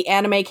names. The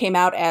anime came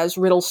out as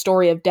Riddle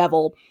Story of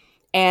Devil,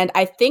 and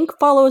I think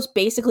follows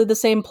basically the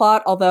same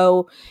plot,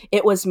 although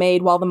it was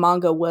made while the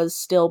manga was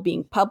still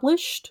being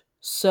published.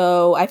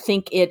 So I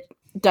think it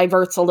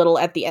diverts a little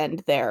at the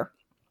end there.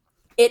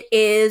 It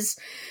is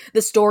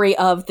the story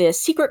of this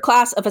secret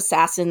class of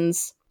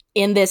assassins.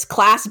 In this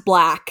class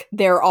Black,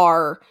 there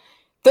are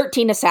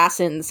 13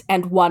 assassins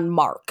and 1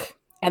 mark.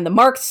 And the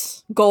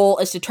Mark's goal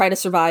is to try to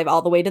survive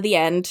all the way to the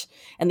end.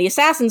 And the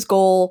Assassin's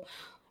goal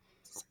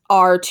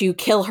are to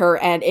kill her.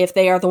 And if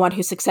they are the one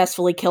who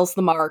successfully kills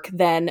the Mark,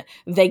 then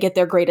they get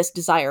their greatest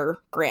desire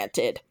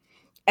granted.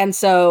 And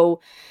so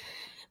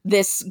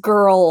this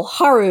girl,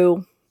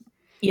 Haru,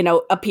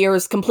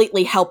 appears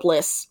completely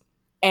helpless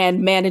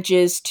and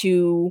manages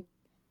to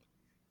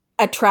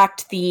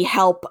attract the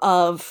help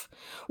of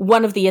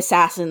one of the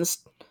assassins,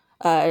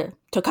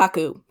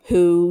 Tokaku,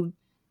 who...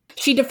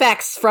 She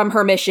defects from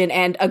her mission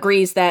and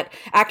agrees that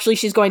actually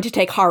she's going to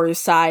take Haru's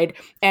side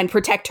and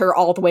protect her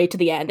all the way to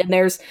the end. And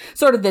there's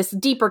sort of this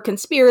deeper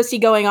conspiracy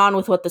going on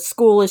with what the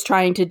school is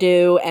trying to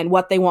do and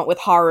what they want with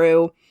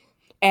Haru.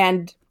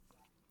 And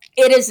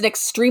it is an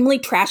extremely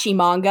trashy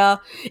manga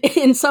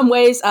in some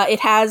ways. It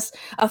has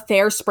a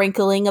fair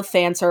sprinkling of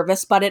fan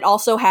service, but it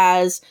also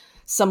has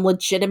some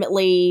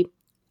legitimately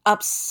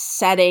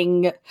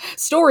upsetting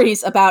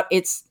stories about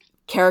its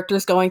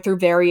characters going through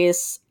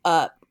various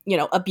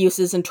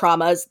abuses and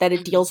traumas that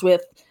it deals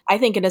with, I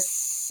think,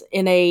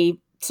 in a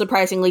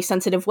surprisingly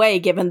sensitive way,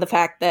 given the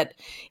fact that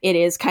it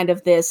is kind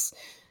of this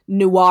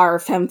noir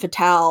femme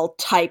fatale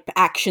type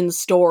action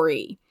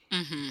story.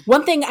 Mm-hmm.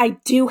 One thing I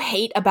do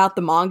hate about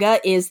the manga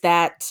is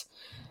that,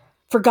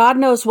 for God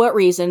knows what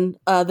reason,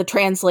 the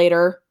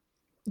translator,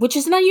 which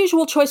is an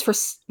unusual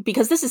choice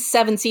because this is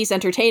Seven Seas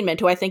Entertainment,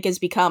 who I think has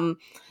become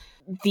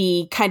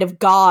the kind of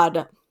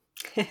god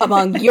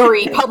among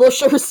Yuri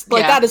publishers.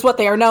 That is what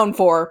they are known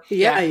for.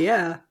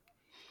 Yeah.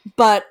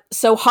 But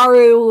so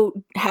Haru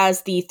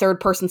has the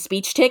third person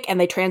speech tick, and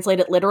they translate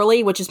it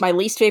literally, which is my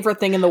least favorite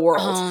thing in the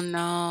world. Oh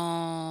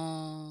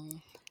no.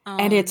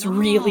 And it's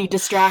really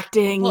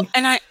distracting. Well,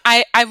 and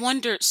I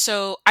wonder,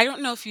 so I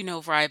don't know if you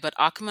know, Vrai, but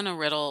Akuma no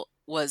Riddle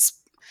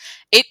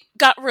it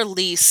got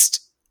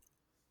released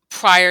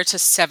prior to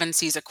Seven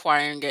Seas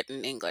acquiring it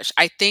in English.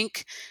 I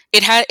think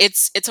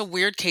it's a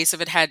weird case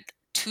of it had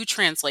 2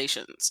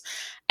 translations.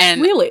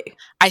 And really?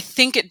 I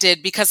think it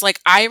did because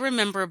I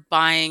remember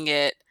buying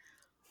it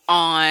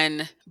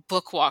on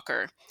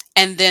Bookwalker,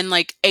 and then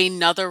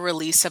another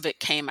release of it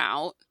came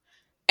out,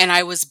 and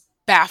I was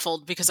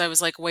baffled because I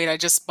was like, wait, I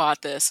just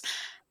bought this.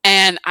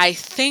 And I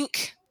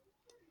think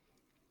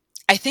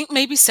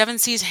maybe Seven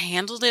Seas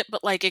handled it,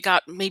 but it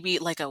got maybe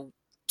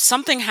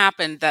something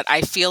happened that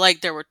I feel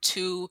like there were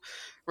 2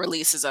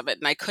 releases of it,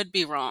 and I could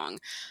be wrong,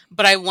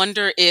 but I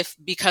wonder if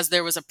because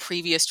there was a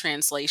previous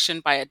translation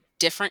by a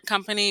different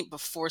company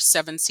before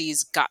Seven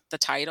Seas got the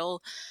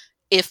title,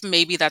 if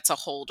maybe that's a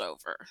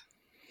holdover.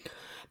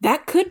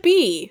 That could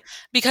be,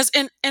 because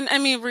and I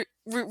mean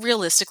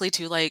realistically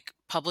too,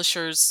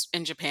 publishers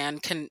in Japan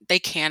can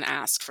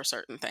ask for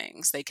certain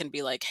things. They can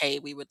be like, hey,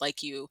 we would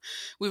like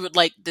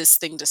this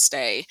thing to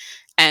stay,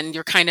 and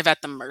you're kind of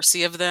at the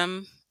mercy of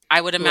them. I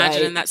would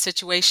imagine Right. in that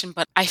situation,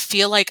 but I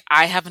feel like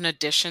I have an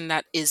edition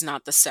that is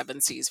not the Seven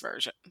Seas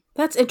version.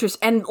 That's interesting.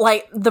 And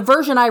like the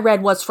version I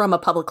read was from a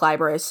public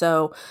library,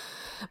 so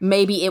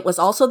maybe it was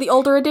also the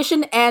older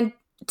edition. And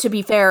to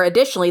be fair,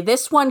 additionally,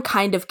 this one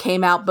kind of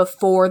came out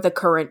before the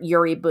current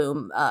Yuri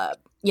boom.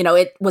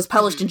 It was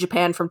published in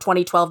Japan from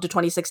 2012 to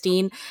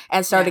 2016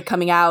 and started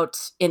coming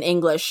out in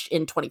English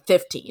in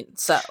 2015.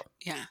 So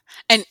yeah,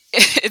 and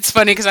it's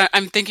funny because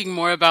I'm thinking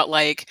more about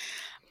like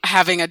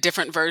having a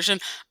different version.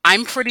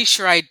 I'm pretty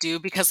sure I do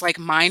because like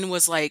mine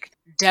was like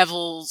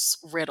Devil's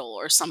Riddle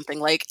or something.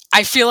 Like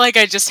I feel like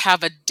I just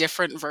have a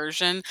different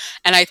version,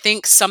 and I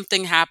think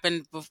something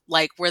happened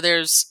like where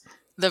there's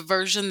the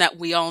version that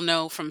we all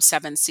know from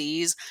Seven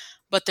Seas,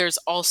 but there's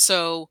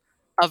also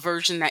a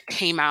version that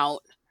came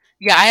out.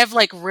 Yeah, I have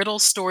like Riddle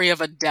Story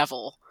of a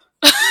Devil.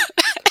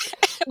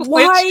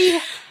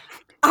 why?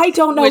 I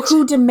don't know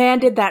who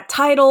demanded that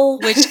title,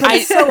 but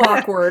it's so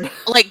awkward.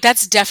 Like,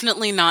 that's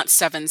definitely not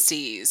Seven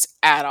Seas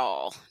at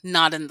all.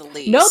 Not in the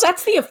least. No,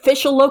 that's the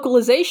official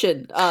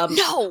localization.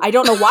 No! I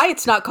don't know why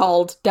it's not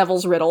called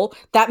Devil's Riddle.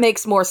 That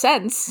makes more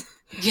sense.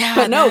 Yeah,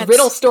 but no,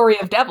 Riddle Story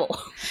of Devil.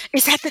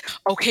 Is that the...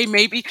 Okay,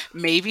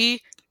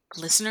 maybe,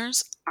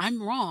 listeners,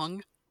 I'm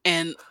wrong,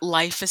 and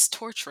life is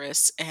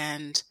torturous,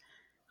 and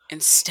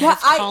instead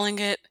of calling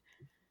it...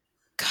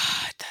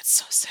 God, that's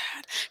so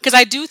sad. Because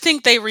I do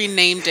think they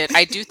renamed it.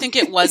 I do think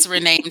it was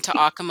renamed to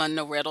Akuma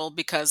no Riddle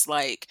because,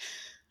 like,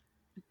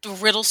 the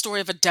Riddle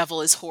Story of a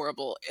Devil is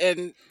horrible,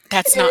 and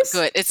that's not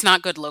good. It's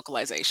not good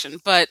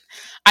localization. But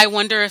I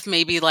wonder if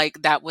maybe,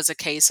 like, that was a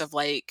case of,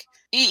 like,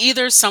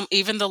 even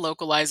the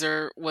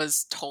localizer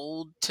was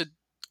told to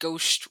go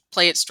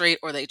play it straight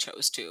or they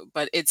chose to.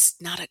 But it's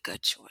not a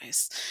good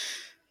choice.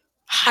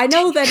 I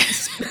know that...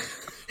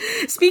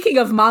 Speaking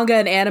of manga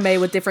and anime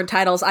with different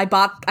titles,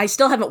 I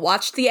still haven't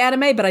watched the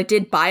anime, but I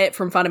did buy it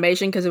from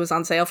Funimation because it was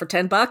on sale for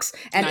 $10,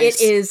 and It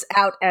is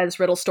out as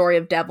Riddle Story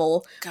of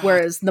Devil,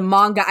 whereas the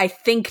manga I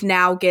think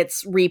now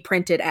gets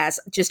reprinted as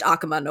just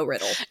Akuma no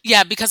Riddle.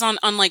 Yeah, because on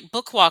like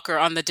Bookwalker,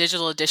 on the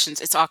digital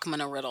editions, it's Akuma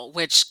no Riddle,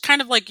 which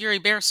kind of like Yuri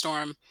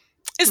Bearstorm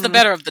is the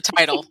better of the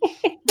title.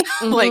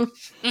 Like,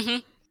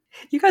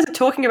 you guys are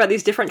talking about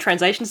these different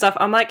translation stuff.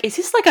 I'm like, is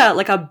this like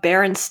a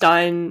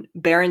Berenstain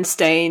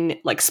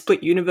like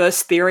split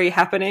universe theory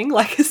happening?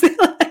 Like, is there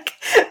like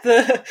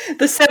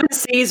the Seven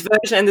Seas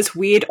version and this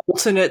weird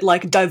alternate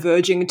like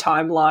diverging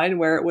timeline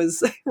where it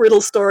was Riddle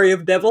Story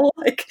of Devil?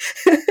 Like,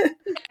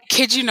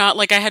 kid you not,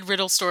 like I had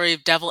Riddle Story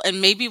of Devil,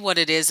 and maybe what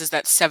it is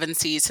that Seven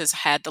Seas has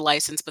had the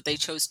license, but they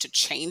chose to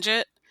change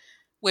it,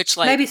 which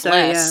like maybe so,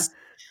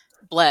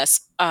 bless.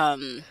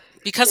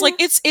 Because like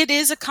it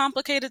is a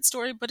complicated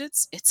story, but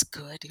it's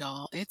good,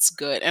 y'all. It's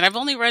good. And I've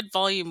only read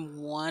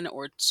volume 1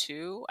 or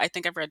 2. I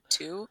think I've read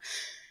 2.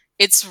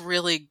 It's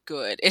really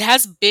good. It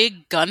has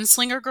big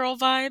Gunslinger Girl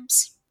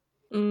vibes.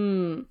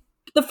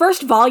 The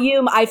first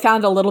volume I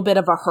found a little bit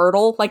of a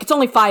hurdle. Like it's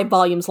only 5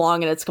 volumes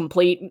long and it's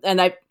complete. And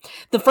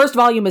the first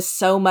volume is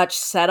so much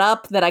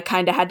setup that I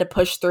kind of had to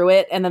push through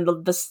it, and then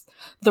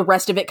the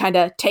rest of it kind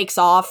of takes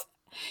off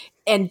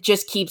and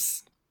just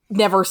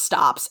never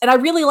stops. And I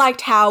really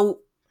liked how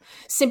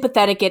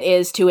sympathetic it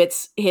is to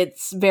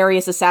its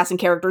various assassin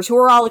characters who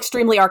are all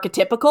extremely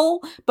archetypical,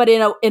 but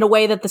in a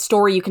way that the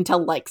story you can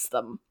tell likes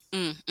them.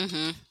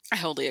 I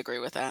wholly agree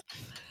with that.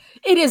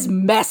 It is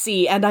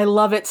messy, and I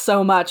love it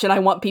so much, and I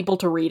want people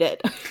to read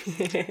it.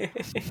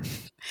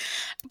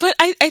 But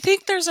I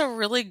think there's a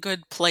really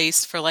good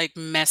place for like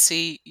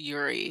messy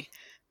Yuri.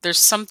 There's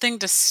something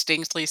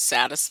distinctly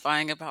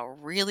satisfying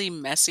about really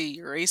messy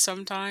Yuri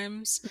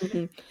sometimes.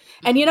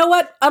 And you know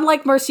what?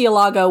 Unlike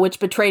Murcielago, which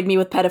betrayed me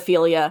with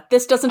pedophilia,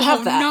 this doesn't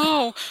have that.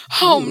 No.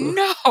 Oh,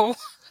 no.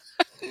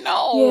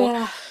 No.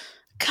 Yeah.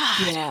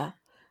 God. Yeah.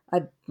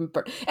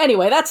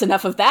 Anyway, that's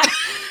enough of that.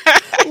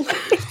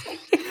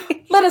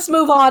 Let us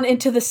move on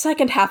into the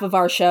second half of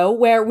our show,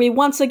 where we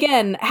once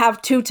again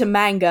have Two to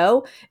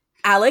Mango.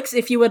 Alex,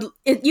 if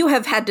you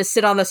have had to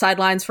sit on the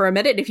sidelines for a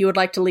minute, if you would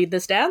like to lead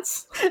this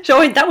dance.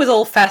 Joey, that was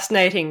all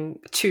fascinating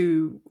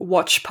to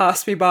watch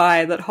pass me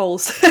by, that whole...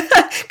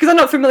 Because I'm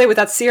not familiar with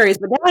that series,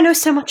 but now I know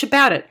so much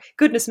about it.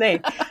 Goodness me.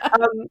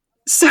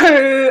 So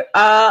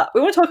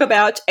we want to talk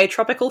about A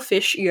Tropical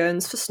Fish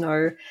Yearns for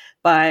Snow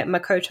by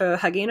Makoto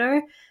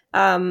Hagino.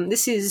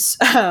 This is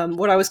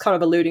what I was kind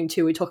of alluding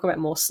to. We talk about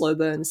more slow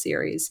burn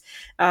series.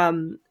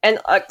 So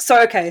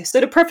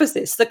to preface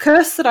this, the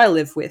curse that I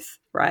live with,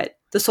 right,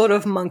 the sort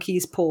of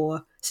monkey's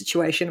paw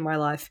situation in my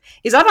life,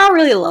 is that I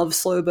really love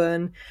slow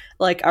burn.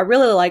 Like, I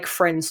really like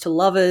friends to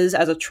lovers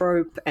as a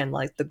trope, and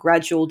like the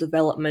gradual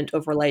development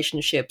of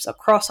relationships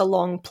across a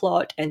long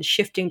plot and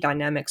shifting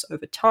dynamics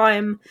over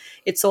time.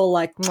 It's all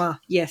like, mwah,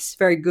 yes,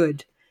 very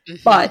good.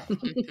 But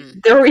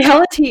the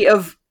reality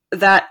of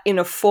that in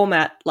a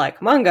format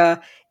like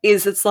manga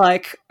is it's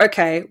like,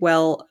 okay,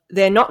 well,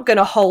 they're not going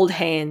to hold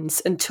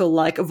hands until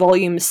like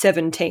volume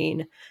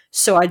 17,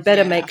 so I'd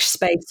better make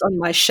space on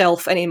my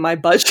shelf and in my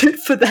budget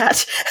for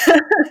that.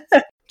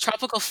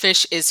 Tropical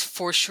Fish is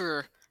for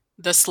sure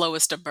the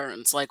slowest of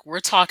burns. Like,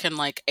 we're talking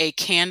like a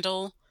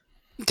candle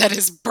that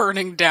is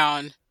burning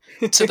down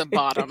to the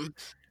bottom.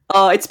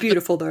 Oh, it's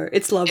beautiful though.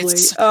 It's lovely.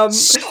 It's so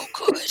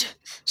good.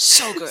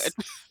 So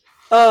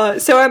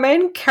good. So our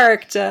main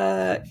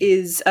character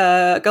is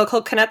a girl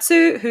called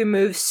Kanatsu who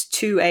moves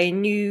to a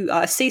new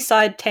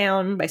seaside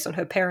town based on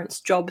her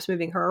parents' jobs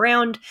moving her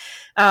around.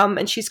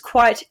 And she's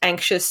quite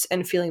anxious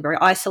and feeling very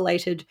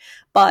isolated.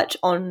 But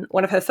on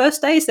one of her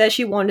first days there,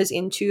 she wanders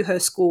into her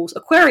school's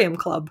aquarium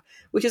club,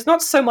 which is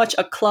not so much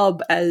a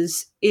club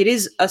as it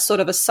is a sort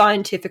of a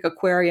scientific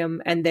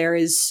aquarium, and there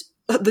is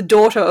the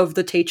daughter of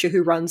the teacher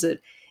who runs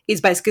it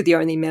is basically the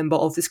only member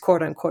of this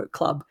quote-unquote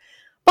club.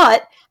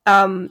 But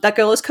that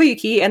girl is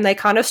Koyuki, and they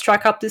kind of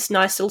strike up this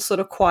nice little sort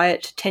of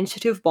quiet,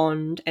 tentative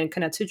bond, and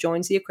Konatsu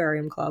joins the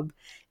aquarium club.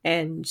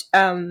 And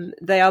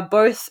they are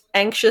both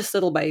anxious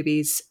little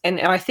babies,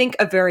 and I think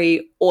a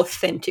very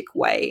authentic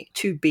way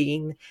to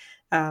being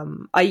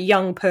a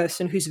young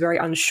person who's very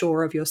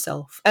unsure of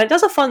yourself. And it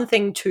does a fun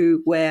thing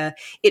too, where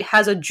it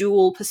has a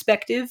dual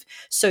perspective.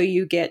 So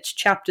you get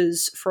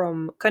chapters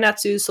from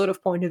Konatsu's sort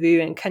of point of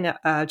view and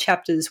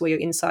chapters where you're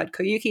inside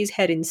Koyuki's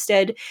head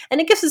instead.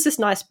 And it gives us this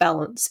nice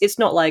balance. It's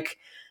not like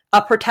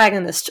a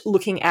protagonist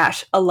looking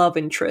at a love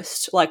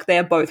interest, like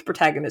they're both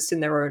protagonists in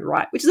their own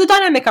right, which is a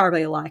dynamic I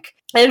really like.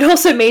 And it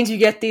also means you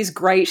get these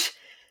great,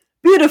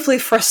 beautifully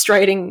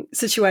frustrating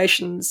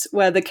situations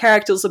where the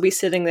characters will be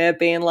sitting there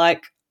being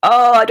like,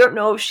 oh, I don't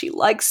know if she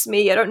likes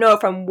me. I don't know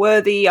if I'm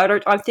worthy.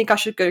 I think I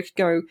should go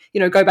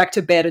back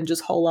to bed and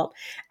just hole up.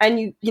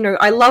 And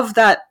I love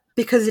that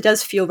because it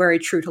does feel very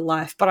true to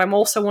life. But I'm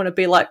also want to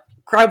be like,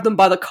 grab them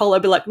by the collar,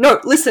 be like,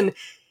 no, listen,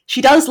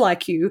 she does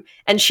like you,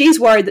 and she's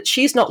worried that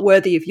she's not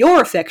worthy of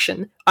your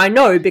affection. I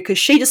know, because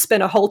she just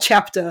spent a whole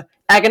chapter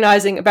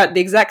agonizing about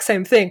the exact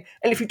same thing.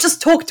 And if you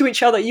just talk to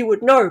each other, you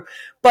would know.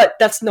 But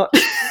that's not.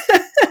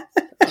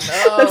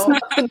 That's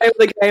not the name of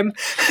the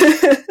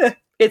game.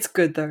 It's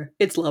good though.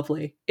 It's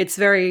lovely. It's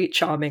very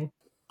charming.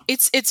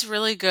 It's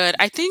really good.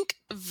 I think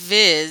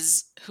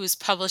Viz, who's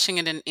publishing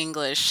it in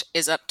English,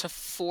 is up to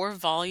 4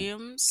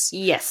 volumes.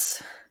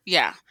 Yes.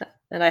 Yeah.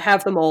 And I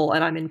have them all,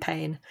 and I'm in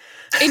pain.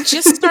 It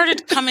just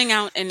started coming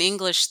out in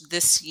English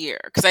this year,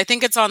 because I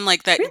think it's on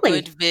like that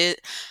Really? Good Viz.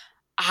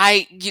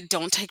 You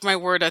don't take my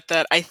word at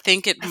that. I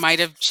think it might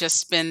have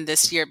just been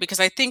this year, because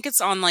I think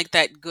it's on like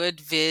that Good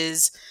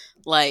Viz,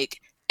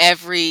 like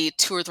every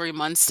 2 or 3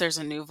 months there's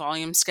a new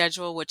volume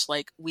schedule, which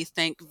like we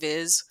thank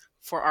Viz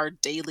for our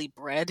daily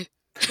bread.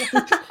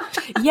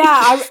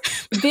 Yeah,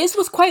 Viz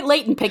was quite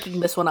late in picking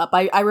this one up.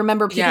 I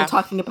remember people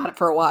talking about it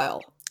for a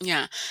while.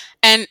 Yeah.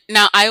 And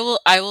now I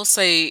will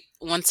say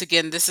once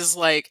again, this is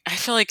like, I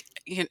feel like,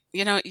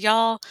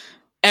 y'all,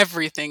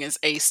 everything is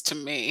ace to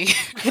me.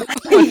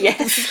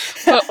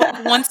 Yes. But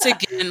once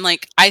again,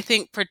 like, I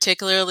think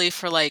particularly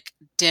for like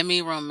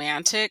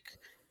demi-romantic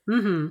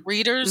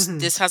readers,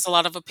 this has a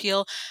lot of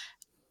appeal.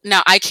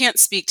 Now, I can't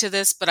speak to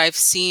this, but I've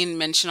seen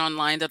mention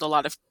online that a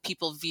lot of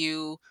people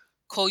view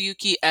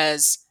Koyuki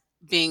as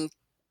being,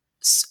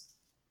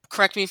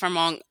 correct me if I'm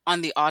wrong,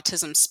 on the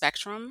autism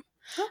spectrum.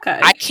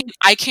 Okay.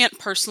 I can't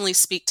personally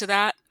speak to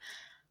that.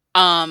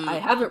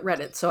 I haven't read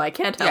it, so I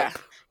can't help.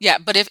 Yeah,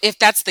 but if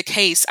that's the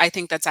case, I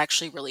think that's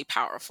actually really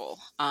powerful.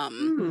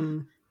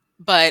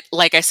 But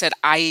like I said,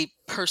 I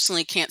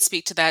personally can't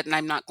speak to that, and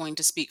I'm not going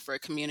to speak for a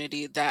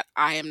community that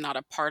I am not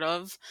a part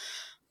of.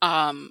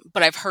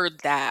 But I've heard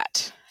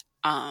that.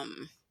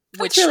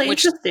 That's really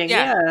interesting.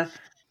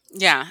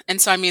 Yeah. And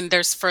so, I mean,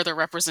 there's further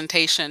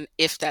representation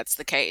if that's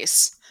the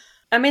case.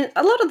 I mean,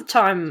 a lot of the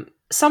time,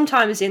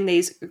 sometimes in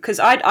these, because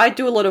I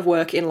do a lot of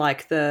work in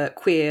like the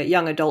queer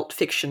young adult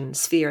fiction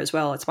sphere as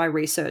well. It's my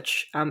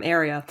research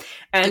area,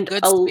 and the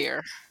good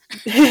sphere.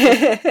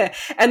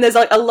 And there's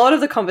like a lot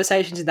of the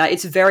conversations in that.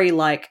 It's very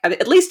like, I mean,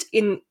 at least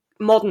in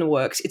modern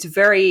works, it's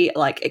very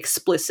like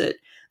explicit.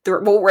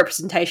 What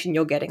representation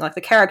you're getting. Like the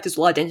characters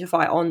will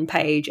identify on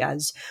page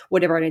as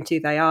whatever identity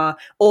they are,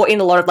 or in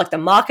a lot of like the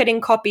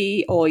marketing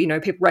copy, or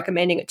people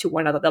recommending it to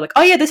one another. They're like,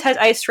 oh yeah, this has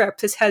ace rep,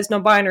 this has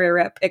non-binary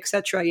rep,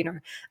 etc.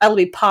 That'll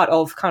be part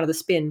of kind of the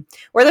spin.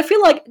 Where they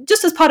feel like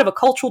just as part of a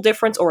cultural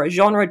difference or a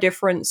genre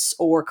difference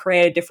or a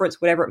creative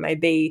difference, whatever it may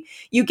be,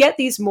 you get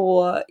these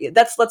more.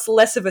 That's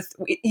less of a.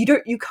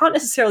 You can't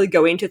necessarily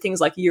go into things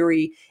like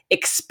Yuri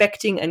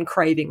expecting and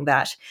craving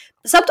that.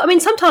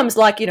 Sometimes,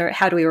 like,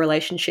 How Do We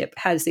Relationship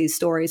has these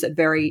stories that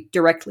very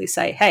directly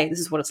say, hey, this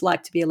is what it's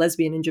like to be a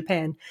lesbian in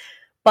Japan.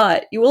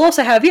 But you will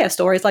also have,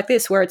 stories like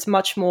this where it's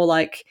much more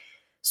like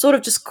sort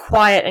of just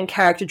quiet and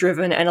character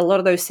driven, and a lot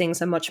of those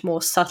things are much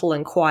more subtle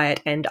and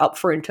quiet and up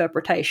for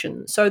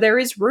interpretation. So there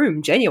is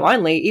room,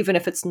 genuinely, even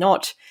if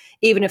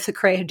the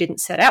creator didn't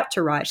set out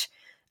to write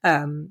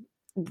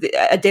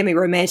a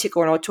demi-romantic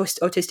or an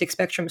autistic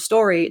spectrum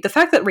story, the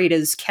fact that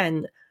readers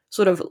can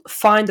sort of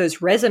find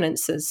those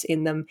resonances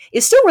in them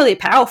is still really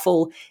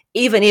powerful,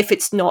 even if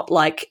it's not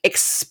like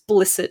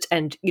explicit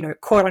and,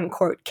 quote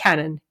unquote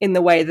canon in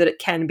the way that it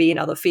can be in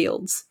other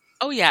fields.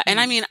 Oh yeah. And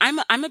I mean,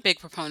 I'm a big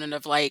proponent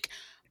of like,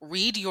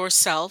 read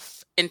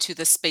yourself into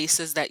the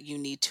spaces that you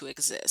need to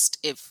exist.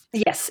 If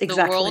yes,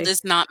 exactly. the world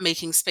is not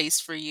making space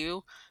for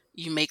you,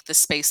 you make the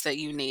space that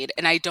you need.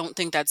 And I don't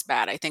think that's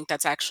bad. I think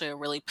that's actually a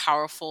really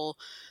powerful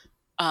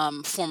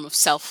form of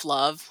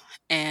self-love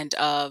and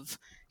of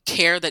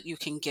care that you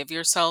can give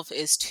yourself,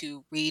 is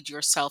to read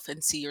yourself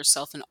and see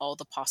yourself in all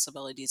the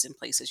possibilities and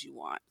places you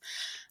want.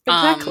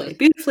 Exactly.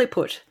 Beautifully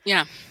put.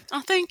 Yeah.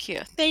 Oh, thank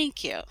you.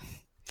 Thank you.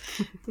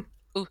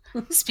 Ooh,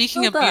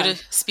 speaking Well of done.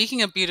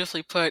 speaking of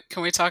beautifully put,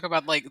 can we talk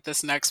about like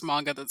this next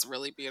manga that's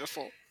really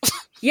beautiful?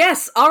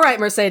 Yes, all right,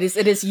 Mercedes,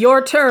 it is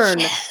your turn.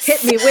 Yes.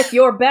 Hit me with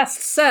your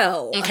best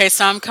sell. Okay,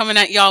 so I'm coming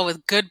at y'all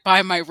with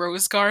Goodbye My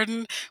Rose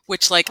Garden,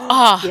 which like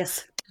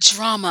Yes.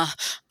 drama,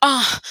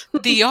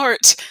 the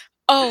art,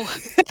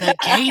 the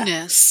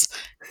gayness.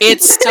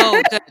 It's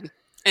so good.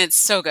 It's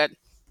so good.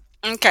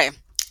 Okay,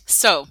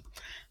 so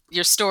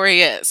your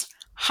story is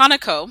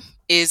Hanako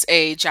is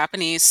a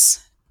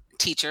Japanese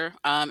teacher,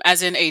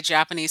 as in a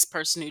Japanese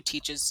person who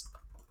teaches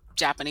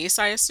Japanese,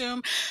 I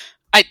assume.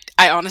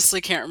 I honestly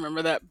can't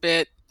remember that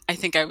bit. I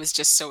think I was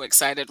just so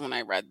excited when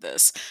I read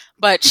this.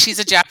 But she's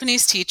a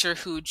Japanese teacher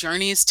who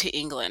journeys to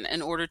England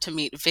in order to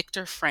meet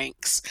Victor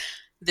Franks,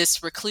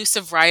 this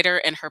reclusive writer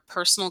and her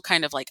personal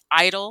kind of like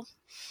idol,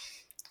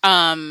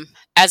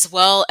 as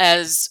well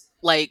as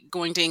like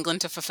going to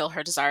England to fulfill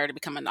her desire to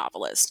become a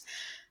novelist.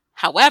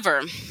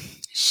 However,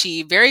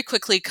 she very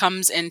quickly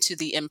comes into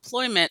the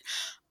employment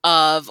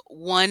of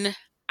one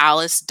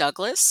Alice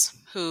Douglas,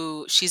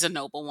 who she's a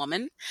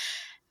noblewoman,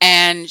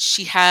 and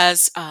she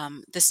has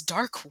this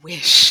dark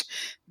wish,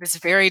 this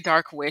very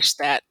dark wish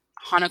that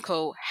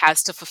Hanako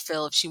has to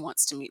fulfill if she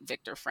wants to meet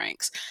Victor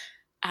Franks.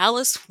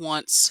 Alice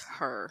wants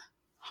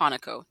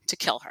Hanako, to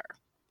kill her.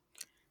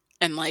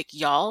 And like,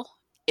 y'all,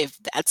 if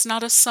that's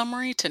not a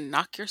summary to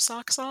knock your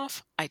socks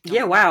off, I don't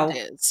know what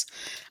is.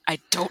 I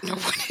don't know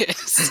what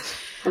is.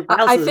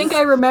 I think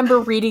I remember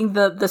reading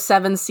the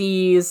Seven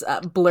Seas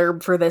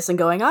blurb for this and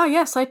going, oh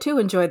yes, I too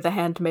enjoyed The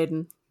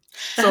Handmaiden.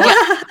 So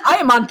I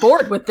am on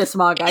board with this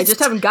manga. I just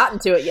haven't gotten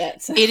to it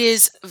yet. It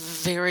is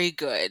very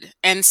good.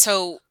 And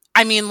so,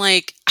 I mean,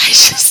 like,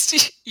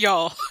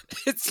 y'all,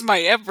 it's my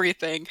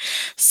everything.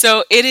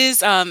 So it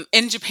is,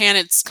 in Japan,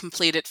 it's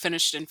completed,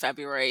 finished in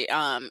February.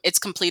 It's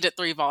completed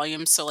 3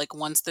 volumes. So like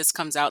once this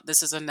comes out,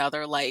 this is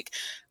another, like,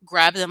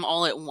 grab them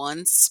all at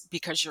once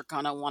because you're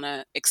gonna want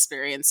to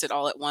experience it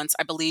all at once.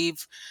 I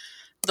believe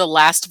the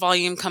last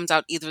volume comes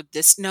out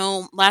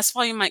last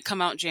volume might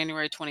come out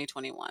January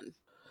 2021.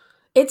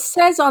 It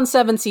says on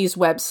Seven Seas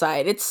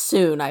website, it's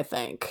soon, I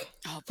think.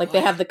 Oh, like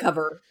they have the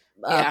cover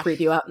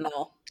preview out and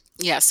all.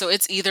 Yeah, so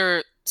it's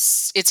either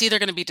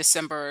going to be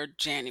December or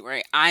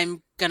January.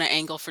 I'm going to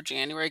angle for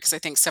January because I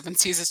think Seven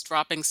Seas is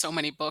dropping so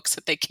many books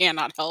that they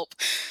cannot help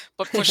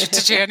but push it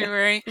to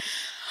January.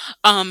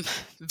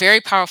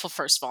 Very powerful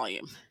first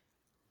volume.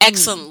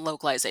 Excellent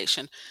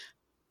localization.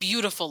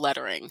 Beautiful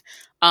lettering.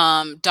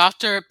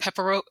 Dr.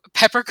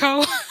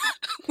 Pepperco,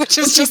 which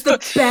is just the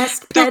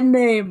best pen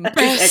name.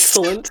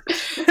 Excellent.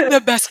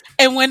 The best.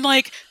 And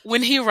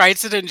when he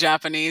writes it in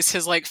Japanese,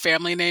 his like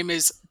family name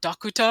is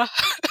Dakuta.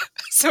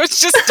 So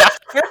it's just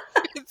doctor.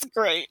 It's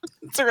great.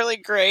 It's really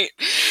great.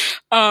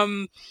 I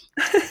mean,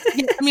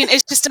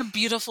 it's just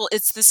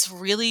it's this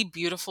really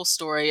beautiful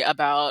story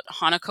about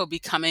Hanako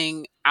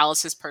becoming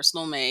Alice's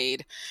personal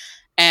maid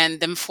and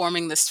them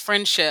forming this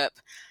friendship.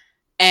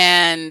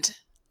 And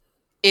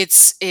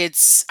it's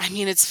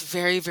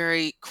very,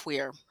 very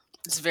queer.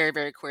 It's very,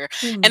 very queer.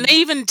 And they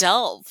even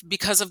delve,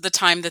 because of the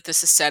time that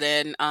this is set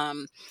in.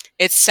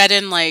 It's set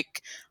in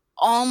like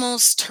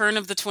almost turn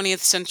of the 20th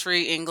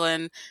century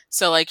England.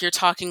 So like you're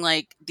talking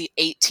like the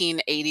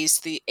 1880s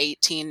to the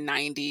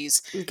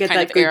 1890s. You get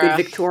that good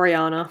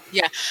Victoriana.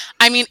 Yeah.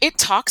 I mean, it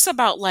talks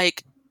about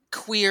like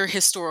queer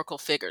historical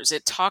figures.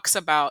 It talks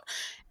about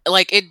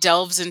like, it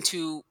delves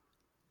into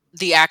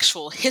the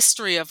actual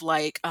history of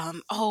like,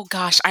 oh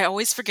gosh, I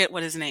always forget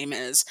what his name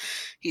is.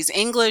 He's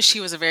English. He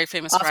was a very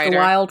famous Oscar writer.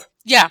 Wilde.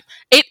 Yeah.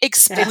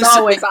 It's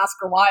always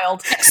Oscar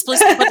Wilde.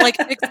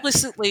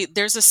 Explicitly,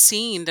 there's a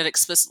scene that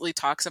explicitly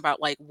talks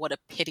about like what a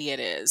pity it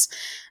is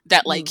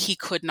that like he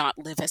could not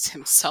live as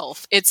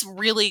himself. It's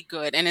really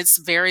good. And it's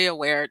very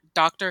aware.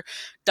 Dr.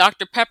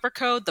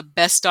 Pepperco, the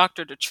best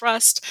doctor to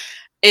trust,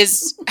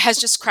 has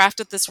just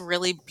crafted this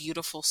really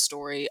beautiful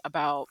story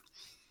about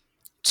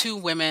 2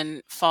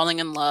 women falling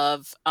in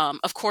love.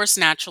 Of course,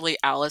 naturally,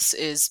 Alice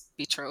is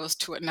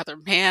betrothed to another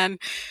man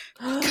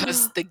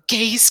because the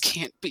gays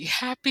can't be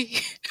happy.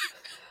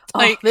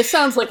 This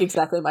sounds like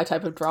exactly my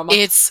type of drama.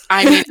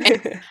 I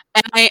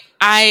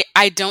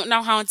don't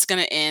know how it's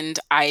going to end.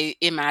 I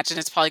imagine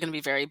it's probably going to be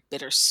very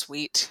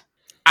bittersweet.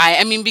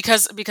 I mean,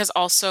 because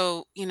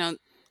also, you know,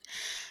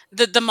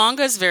 the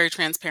manga is very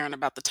transparent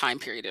about the time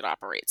period it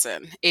operates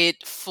in. It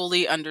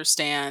fully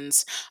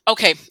understands.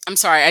 Okay, I'm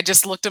sorry. I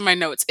just looked at my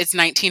notes. It's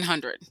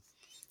 1900,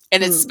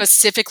 and it's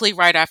specifically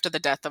right after the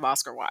death of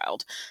Oscar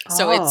Wilde.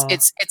 So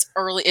it's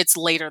early. It's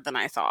later than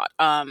I thought.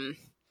 I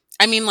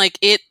mean, like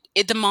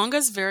the manga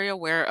is very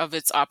aware of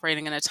its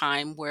operating in a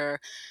time where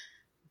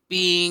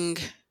being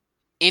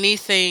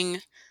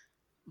anything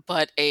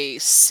but a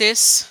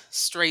cis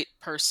straight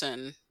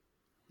person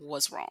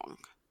was wrong.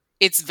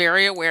 It's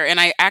very aware, and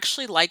I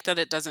actually like that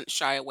it doesn't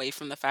shy away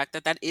from the fact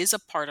that that is a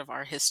part of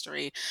our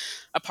history,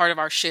 a part of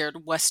our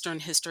shared Western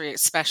history,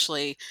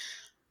 especially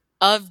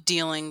of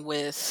dealing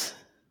with,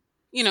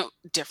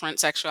 different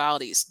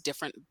sexualities,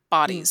 different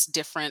bodies,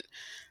 different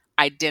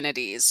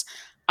identities.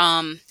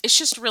 It's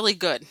just really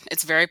good.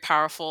 It's very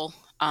powerful.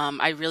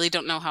 I really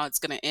don't know how it's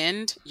going to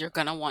end. You're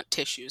going to want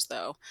tissues,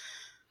 though.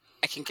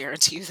 I can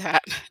guarantee you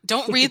that.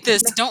 Don't read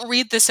this. Don't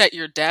read this at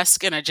your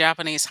desk in a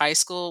Japanese high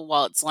school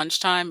while it's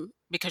lunchtime,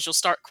 because you'll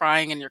start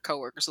crying and your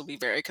coworkers will be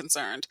very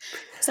concerned.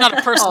 It's not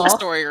a personal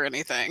story or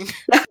anything.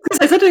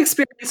 Is that an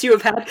experience you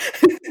have had?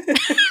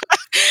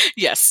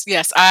 Yes.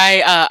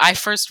 I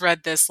first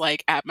read this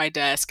like at my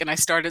desk, and I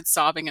started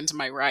sobbing into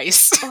my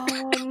rice.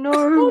 Oh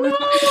no!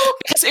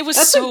 Because it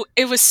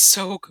was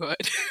so good.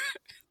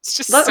 It's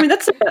just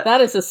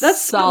that is a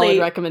solid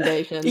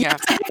recommendation. Yeah,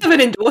 it's a heck of an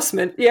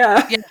endorsement.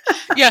 Yeah.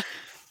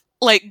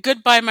 Like,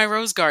 goodbye, my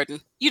rose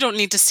garden. You don't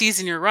need to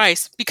season your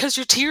rice because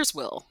your tears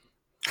will.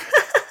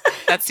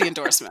 That's the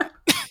endorsement.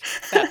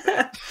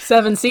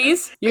 7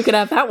 Seas, you can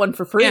have that one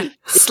for free. Yeah.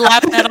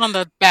 Slap that on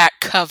the back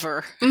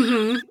cover.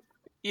 Mm-hmm.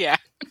 Yeah,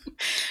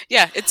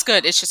 it's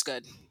good. It's just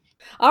good.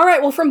 All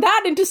right, well, from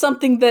that into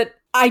something that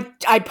I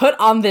put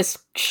on this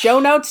show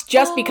notes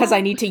just because I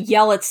need to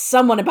yell at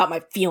someone about my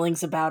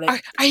feelings about it.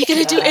 Are you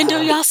going to do Endo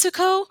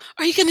Yasuko?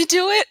 Are you going to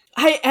do it?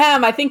 I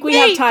am. I think we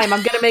have time.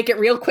 I'm going to make it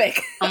real quick.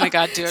 Oh my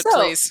god, do it,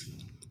 please.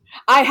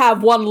 I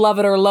have one love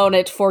it or loan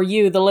it for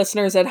you, the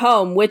listeners at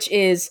home, which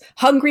is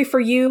Hungry for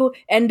You,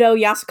 Endo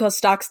Yasuko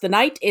Stalks the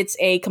Night. It's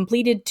a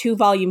completed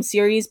 2-volume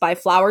series by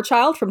Flower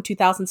Child from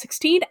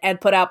 2016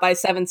 and put out by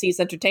 7 Seas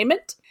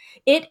Entertainment.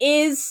 It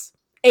is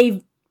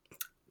a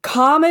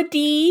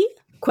comedy...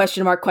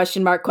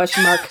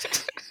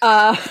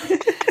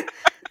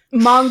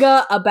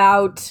 manga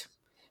about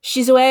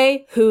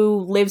Shizue,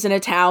 who lives in a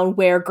town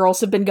where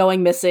girls have been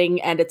going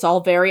missing, and it's all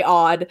very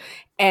odd.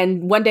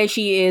 And one day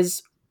she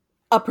is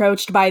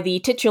approached by the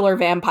titular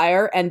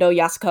vampire, Endo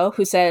Yasuko,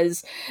 who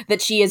says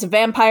that she is a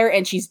vampire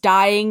and she's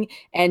dying,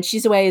 and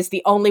Shizue is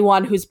the only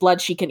one whose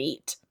blood she can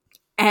eat.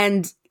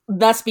 And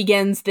thus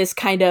begins this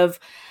kind of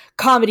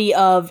comedy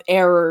of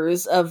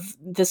errors, of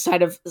this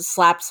kind of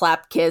slap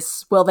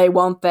kiss, will they,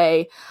 won't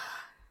they.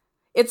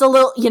 It's a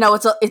little,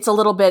 it's a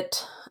little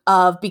bit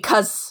of,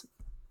 because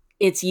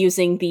it's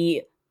using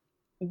the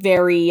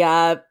very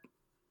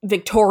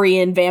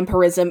Victorian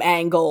vampirism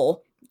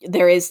angle,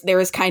 there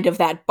is kind of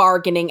that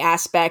bargaining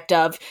aspect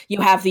of,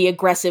 you have the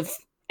aggressive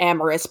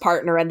amorous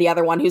partner and the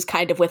other one who's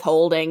kind of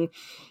withholding,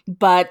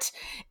 but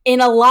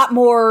in a lot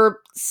more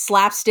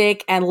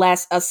slapstick and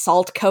less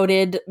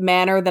assault-coated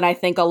manner than I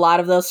think a lot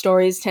of those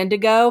stories tend to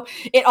go.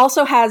 It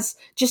also has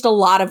just a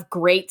lot of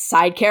great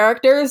side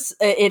characters.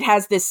 It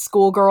has this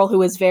schoolgirl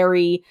who is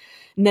very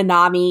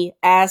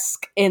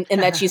Nanami-esque in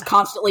that she's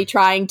constantly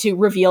trying to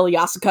reveal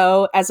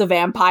Yasuko as a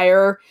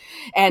vampire,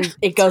 and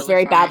it goes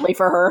really very badly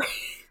for her.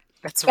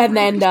 That's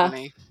really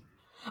funny.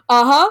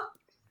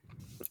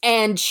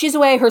 And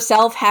Shizue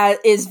herself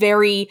is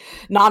very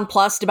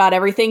nonplussed about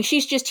everything.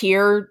 She's just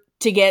here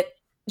to get...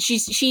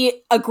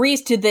 She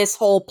agrees to this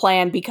whole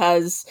plan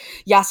because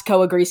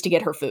Yasuko agrees to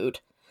get her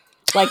food.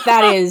 Like,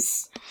 that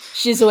is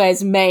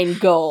Shizue's main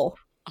goal.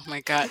 Oh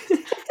my god.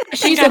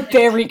 She's a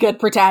very good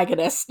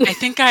protagonist. I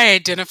think I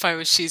identify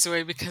with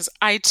Shizue because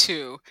I,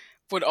 too,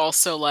 would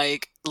also,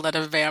 like, let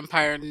a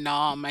vampire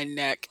gnaw on my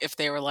neck if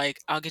they were like,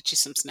 I'll get you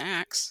some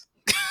snacks.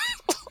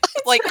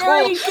 Like,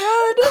 very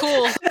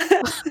good.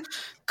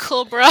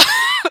 Cool, bro.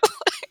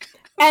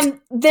 And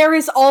there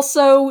is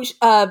also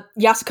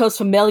Yasuko's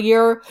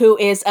familiar, who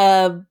is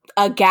a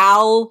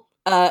gal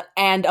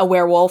and a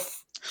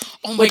werewolf.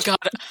 Oh my god,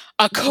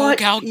 a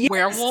co-gal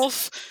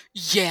werewolf?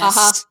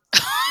 Yes.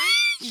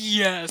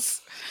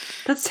 Yes.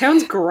 That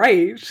sounds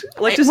great.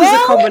 Like, just as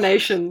a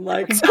combination.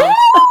 Like,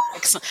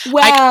 excellent.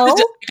 Well, I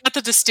got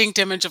the distinct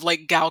image of,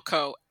 like,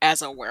 Galco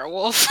as a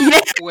werewolf.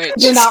 Which,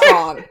 you're not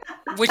wrong.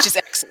 Which is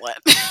excellent.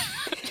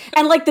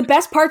 And, like, the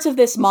best parts of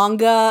this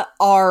manga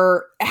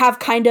have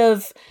kind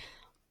of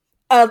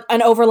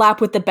an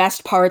overlap with the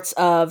best parts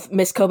of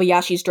Miss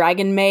Kobayashi's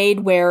Dragon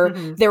Maid, where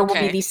there will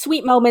be these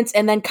sweet moments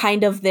and then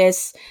kind of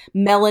this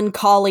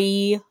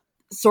melancholy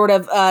sort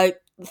of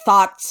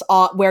thoughts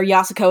where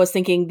Yasuko is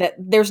thinking that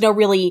there's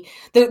really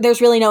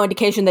no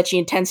indication that she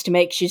intends to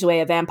make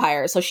Shizue a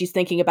vampire. So she's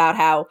thinking about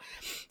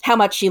how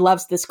much she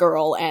loves this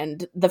girl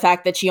and the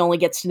fact that she only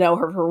gets to know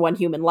her for one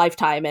human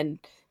lifetime, and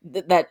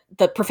that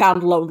the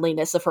profound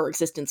loneliness of her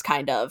existence,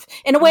 kind of,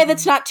 in a way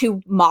that's not too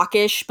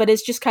mawkish, but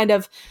is just kind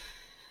of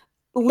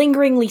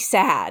lingeringly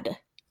sad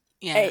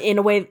in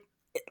a way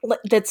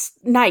that's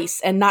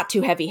nice and not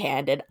too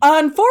heavy-handed.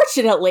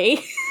 Unfortunately,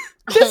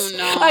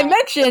 I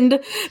mentioned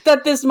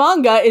that this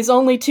manga is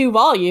only 2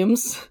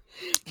 volumes.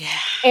 Yeah.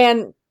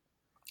 And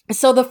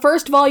so the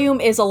first volume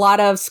is a lot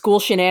of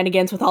school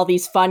shenanigans with all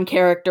these fun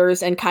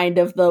characters and kind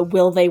of the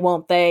will they,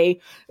 won't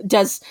they,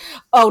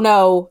 oh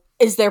no,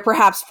 is there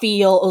perhaps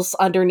feels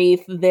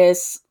underneath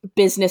this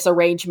business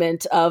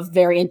arrangement of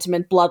very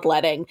intimate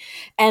bloodletting.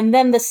 And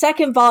then the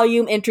second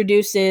volume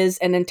introduces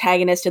an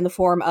antagonist in the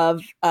form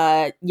of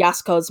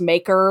Yasuko's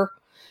maker,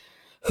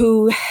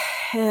 who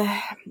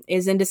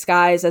is in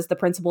disguise as the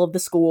principal of the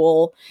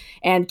school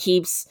and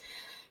keeps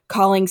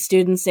calling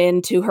students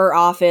into her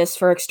office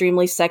for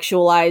extremely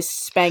sexualized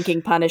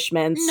spanking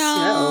punishments.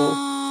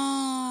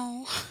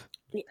 No.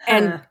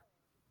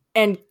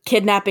 And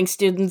kidnapping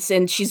students,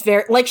 and she's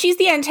she's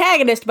the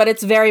antagonist, but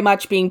it's very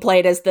much being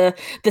played as the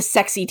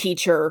sexy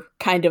teacher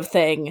kind of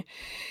thing.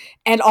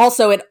 And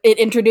also it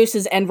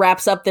introduces and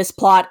wraps up this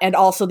plot and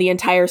also the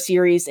entire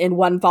series in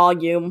one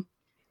volume.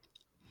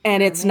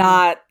 And it's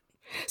not...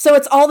 So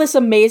it's all this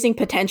amazing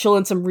potential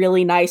and some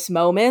really nice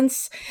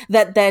moments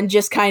that then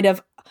just kind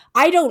of...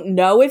 I don't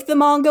know if the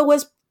manga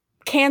was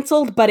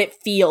canceled, but it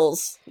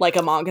feels like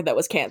a manga that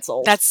was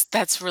canceled.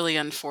 That's really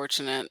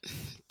unfortunate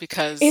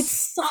because it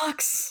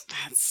sucks.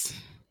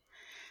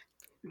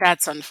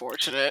 That's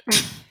unfortunate.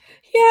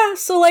 Yeah,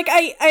 so like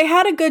I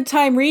had a good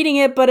time reading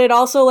it, but it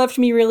also left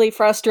me really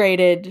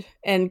frustrated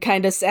and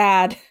kind of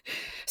sad.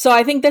 So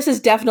I think this is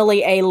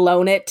definitely a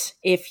loan it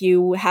if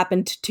you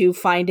happened to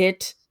find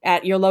it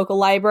at your local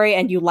library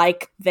and you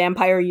like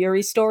Vampire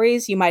Yuri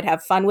stories. You might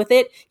have fun with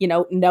it,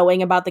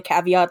 knowing about the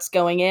caveats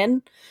going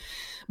in.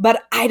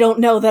 But I don't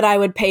know that I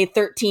would pay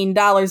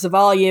 $13 a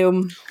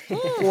volume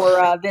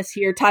for this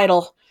here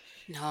title.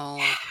 No.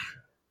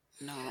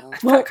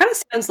 Well, it kind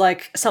of sounds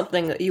like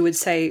something that you would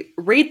say,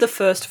 read the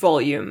first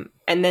volume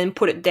and then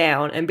put it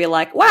down and be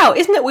like, wow,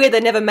 isn't it weird they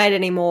never made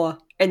any more?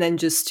 And then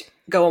just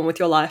go on with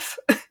your life.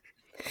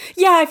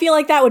 Yeah, I feel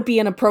like that would be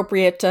an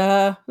appropriate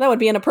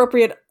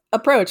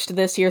approach to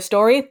this here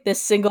story,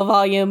 this single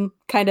volume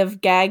kind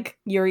of gag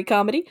Yuri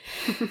comedy.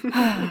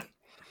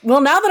 Well,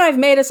 now that I've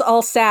made us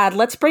all sad,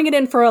 let's bring it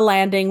in for a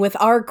landing with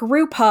our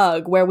group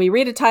hug, where we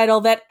read a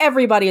title that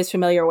everybody is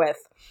familiar with.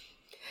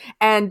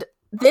 And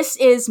this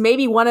is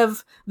maybe one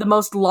of the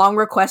most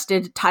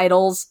long-requested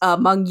titles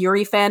among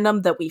Yuri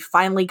fandom that we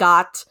finally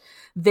got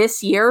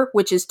this year,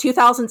 which is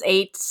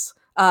 2008's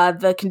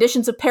The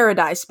Conditions of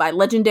Paradise by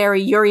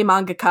legendary Yuri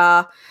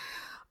mangaka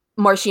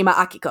Morishima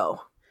Akiko.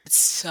 It's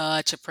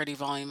such a pretty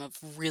volume of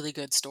really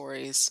good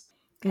stories.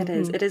 It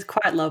is. It is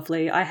quite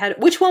lovely.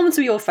 Which ones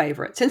were your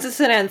favourite? Since it's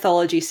an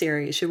anthology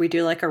series, should we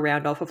do like a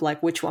round off of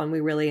like which one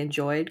we really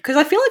enjoyed? Because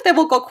I feel like they've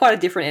all got quite a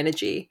different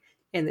energy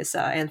in this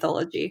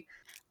anthology.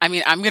 I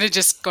mean, I'm going to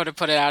just go to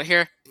put it out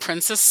here.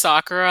 Princess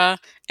Sakura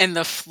and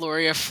the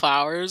Flurry of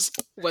Flowers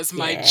was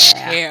my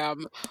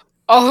jam.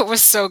 Oh, it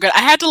was so good. I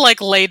had to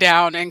like lay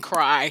down and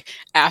cry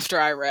after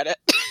I read it.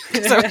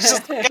 Because I was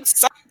just like, it's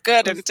so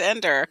good and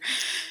tender.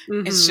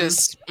 Mm-hmm. It's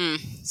just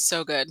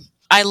so good.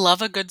 I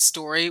love a good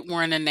story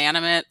where an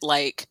inanimate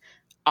like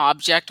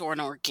object or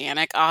an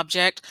organic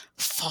object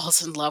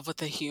falls in love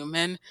with a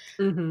human.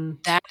 Mm-hmm.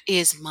 That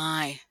is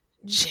my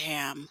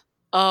jam.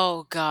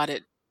 Oh God,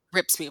 it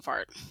rips me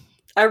apart.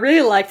 I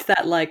really liked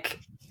that, like,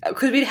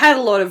 because we had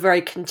a lot of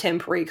very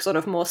contemporary, sort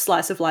of more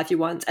slice of lifey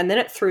ones, and then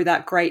it threw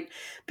that great,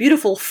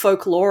 beautiful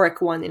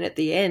folkloric one in at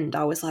the end.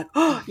 I was like,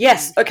 oh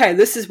yes, okay,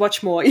 this is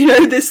much more.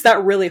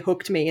 That really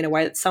hooked me in a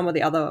way that some of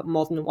the other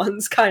modern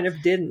ones kind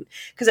of didn't,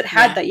 because it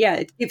had that,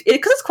 because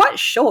it's quite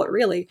short,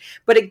 really,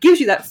 but it gives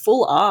you that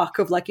full arc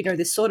of like,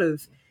 this sort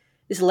of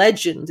this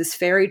legend, this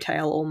fairy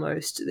tale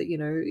almost,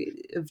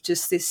 that of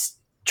just this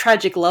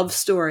tragic love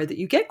story that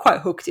you get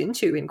quite hooked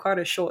into in quite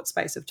a short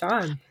space of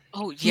time.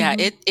 Oh yeah,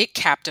 it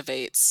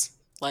captivates.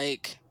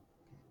 Like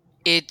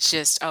it's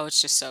just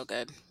so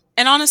good.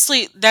 And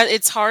honestly, that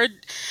it's hard.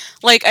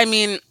 Like, I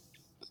mean,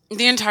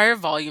 the entire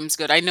volume's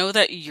good. I know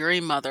that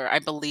Yuri Mother, I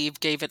believe,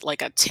 gave it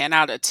like a 10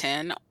 out of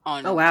 10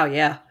 on Oh wow,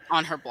 yeah.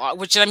 on her blog,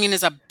 which I mean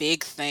is a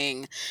big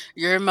thing.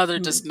 Yuri Mother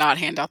does not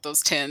hand out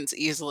those 10s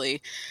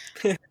easily.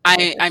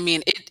 I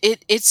mean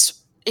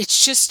it's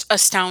just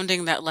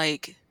astounding that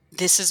like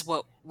this is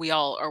what we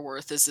all are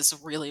worth, is this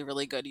really,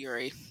 really good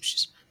Yuri.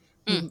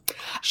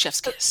 Chef's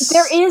kiss.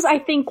 There is, I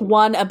think,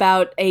 one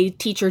about a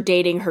teacher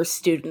dating her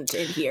student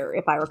in here,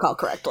 if I recall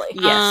correctly.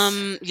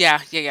 Yes.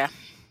 Yeah.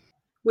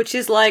 Which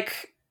is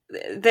like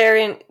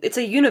it's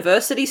a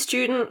university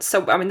student,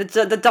 so I mean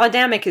the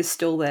dynamic is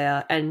still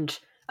there, and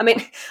I mean,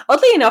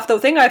 oddly enough, the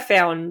thing I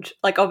found,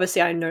 like,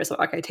 obviously I noticed, like,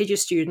 okay,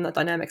 teacher-student, that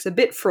dynamic's a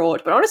bit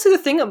fraught, but honestly the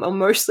thing that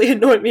mostly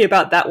annoyed me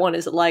about that one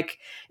is that, like,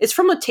 it's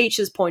from a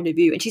teacher's point of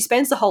view, and she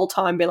spends the whole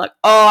time being like,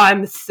 oh,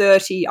 I'm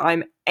 30,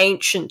 I'm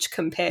ancient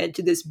compared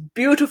to this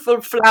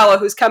beautiful flower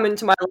who's come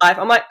into my life.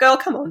 I'm like, girl,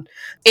 come on.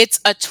 It's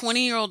a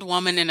 20-year-old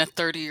woman and a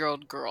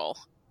 30-year-old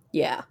girl.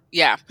 Yeah.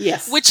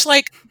 Yes. Which,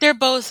 like, they're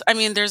both, I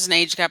mean, there's an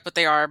age gap, but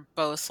they are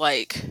both,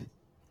 like,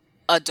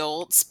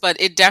 adults, but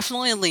it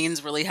definitely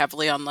leans really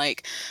heavily on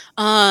like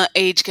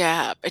age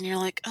gap, and you're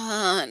like,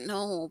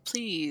 no,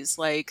 please,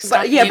 like,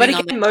 but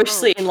again,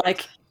 mostly in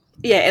like,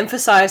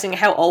 emphasizing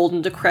how old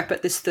and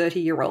decrepit this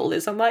 30-year-old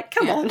is. I'm like,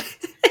 come on.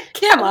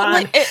 Come on.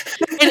 Like,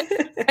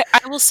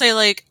 I will say,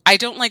 like, I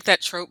don't like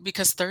that trope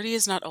because 30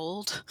 is not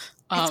old.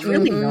 It's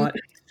really not.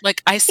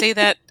 Like, I say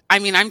that, I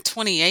mean, I'm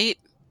 28,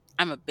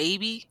 I'm a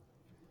baby.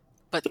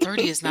 but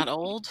 30 is not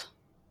old.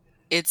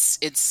 It's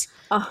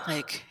Oh,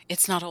 like,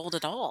 it's not old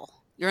at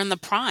all. You're in the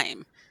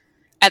prime.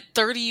 At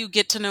 30, you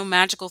get to know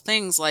magical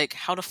things like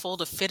how to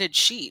fold a fitted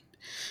sheet.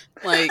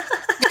 Like,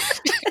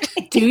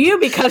 do you?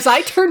 Because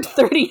I turned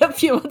 30 a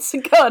few months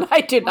ago and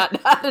I do not know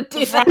how to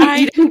do that.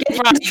 right, You didn't get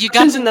right.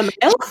 instructions in the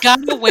mail?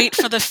 Gotta wait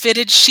for the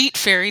fitted sheet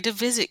fairy to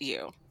visit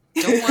you.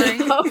 Don't worry.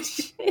 Oh,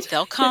 shit.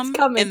 They'll It's come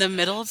coming. in the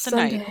middle of the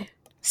night.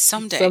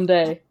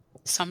 Someday.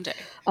 Someday.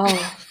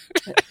 Oh.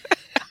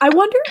 I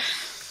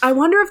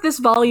wonder if this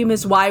volume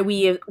is why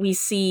we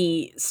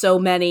see so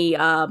many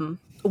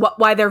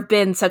why there have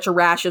been such a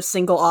rash of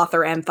single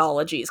author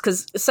anthologies,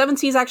 because Seven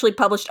Seas actually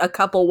published a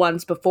couple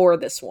ones before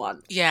this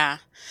one. Yeah.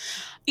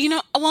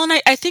 Well,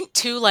 and I think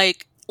too,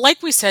 like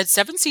we said,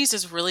 Seven Seas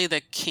is really the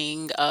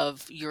king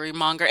of Yuri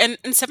manga,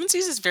 and Seven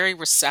Seas is very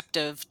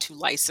receptive to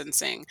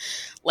licensing.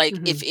 Like,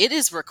 if it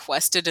is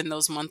requested in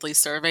those monthly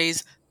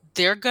surveys,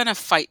 they're gonna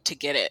fight to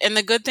get it. And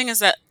the good thing is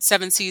that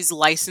Seven Seas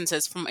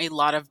licenses from a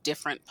lot of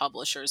different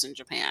publishers in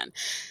Japan.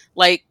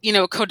 Like,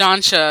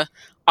 Kodansha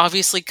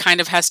obviously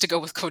kind of has to go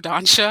with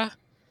Kodansha.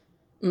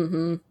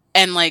 Mm-hmm.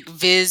 And like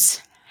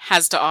Viz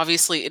has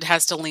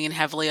to lean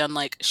heavily on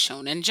like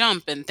Shonen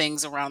Jump and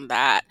things around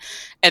that,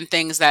 and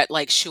things that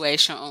like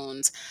Shueisha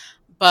owns.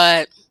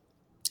 But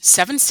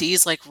Seven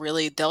Seas, like,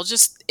 really, they'll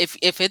just, if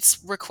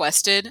it's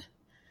requested,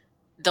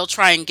 they'll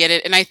try and get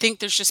it. And I think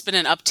there's just been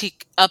an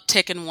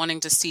uptick in wanting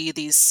to see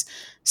these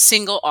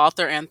single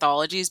author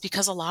anthologies,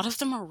 because a lot of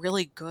them are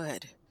really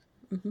good.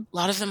 Mm-hmm. A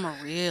lot of them are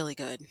really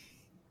good.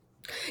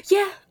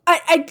 Yeah,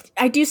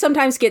 I do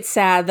sometimes get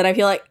sad that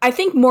I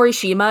think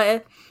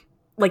Morishima,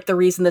 like, the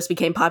reason this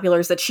became popular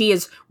is that she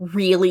is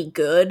really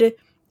good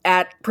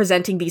at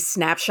presenting these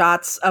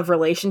snapshots of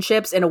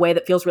relationships in a way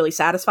that feels really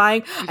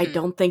satisfying. Mm-hmm. I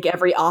don't think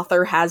every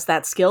author has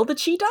that skill that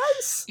she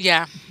does.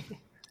 Yeah.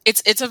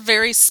 It's a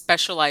very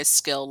specialized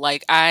skill.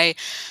 Like, I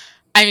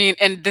mean,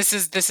 and this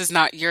is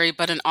not Yuri,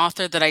 but an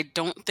author that I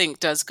don't think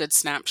does good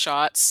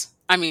snapshots,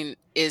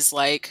 is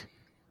like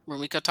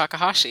Rumiko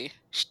Takahashi.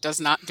 She does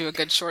not do a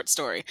good short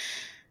story.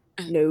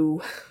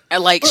 No.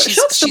 Like,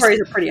 short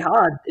stories are pretty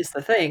hard, is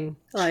the thing.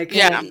 Like,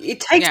 Yeah. it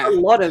takes a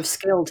lot of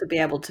skill to be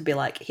able to be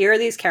like, here are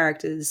these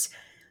characters,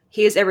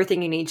 here's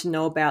everything you need to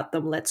know about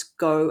them, let's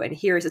go, and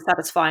here is a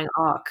satisfying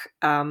arc.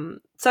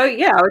 So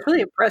yeah, I was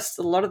really impressed.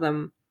 A lot of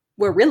them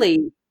were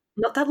really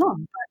not that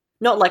long,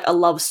 not like a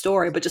love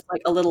story, but just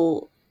like a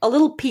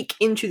little peek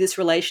into this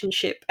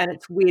relationship and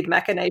its weird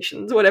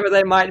machinations, whatever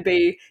they might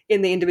be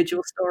in the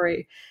individual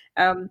story.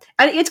 And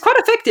it's quite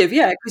effective,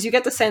 yeah, because you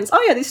get the sense,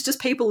 oh yeah, this is just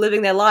people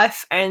living their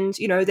life, and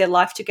their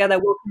life together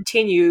will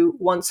continue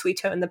once we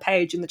turn the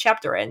page and the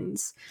chapter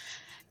ends.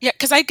 Yeah,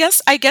 because I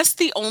guess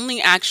the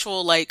only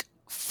actual like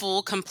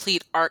full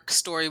complete arc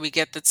story we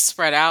get that's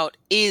spread out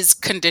is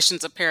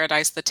Conditions of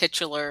Paradise, the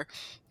titular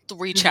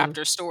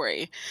 3-chapter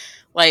story.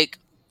 Like,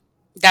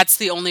 that's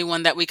the only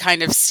one that we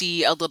kind of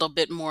see a little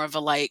bit more of a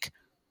like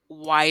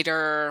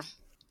wider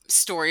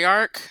story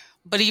arc.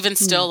 But even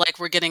still, like,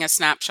 we're getting a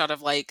snapshot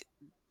of like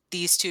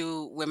these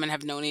two women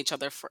have known each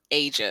other for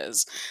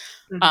ages,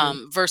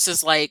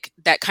 versus like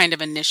that kind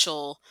of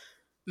initial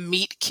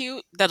meet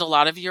cute that a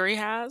lot of Yuri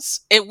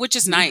has, which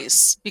is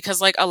nice, because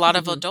like a lot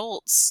of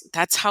adults,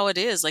 that's how it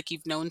is. Like,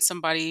 you've known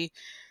somebody,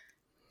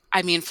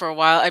 for a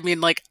while.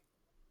 Like,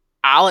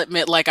 I'll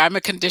admit, like, I'm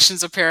a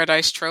Conditions of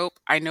Paradise trope.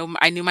 I knew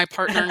my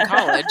partner in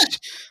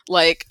college.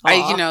 Like,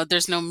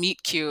 there's no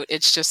meet cute.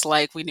 It's just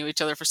like we knew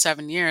each other for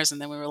 7 years,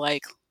 and then we were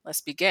like,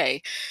 let's be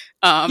gay.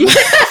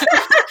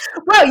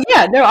 Well,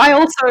 yeah, no, I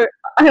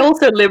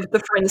also lived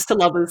the friends to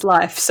lovers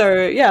life.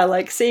 So yeah,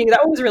 like, seeing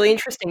that was really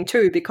interesting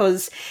too,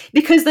 because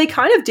they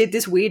kind of did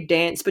this weird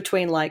dance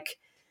between like,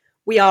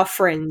 we are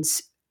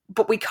friends,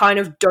 but we kind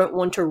of don't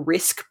want to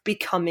risk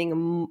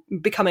becoming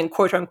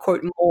quote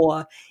unquote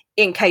more,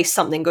 in case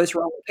something goes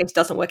wrong, in case it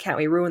doesn't work out,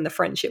 we ruin the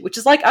friendship, which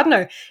is like, I don't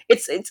know,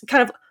 it's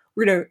kind of,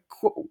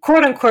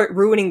 quote unquote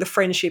ruining the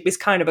friendship is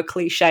kind of a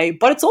cliche,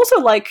 but it's also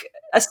like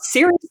a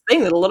serious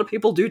thing that a lot of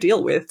people do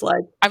deal with.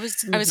 Like, I was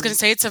going to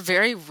say, it's a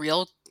very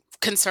real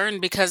concern,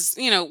 because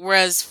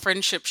whereas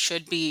friendship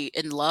should be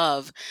in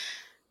love,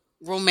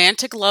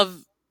 romantic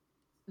love,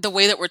 the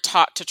way that we're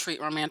taught to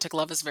treat romantic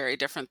love is very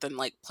different than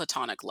like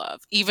platonic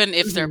love, even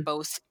if they're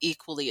both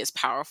equally as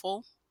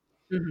powerful.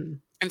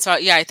 And so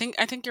yeah, I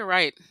think you're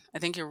right. I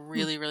think you're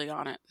really, really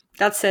on it.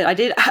 That said,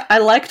 I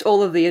liked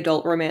all of the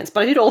adult romance,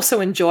 but I did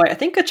also enjoy, I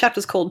think a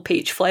chapter's called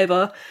Peach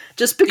Flavor,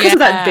 just because of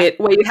that bit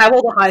where you have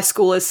all the high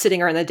schoolers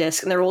sitting around their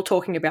desk and they're all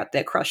talking about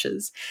their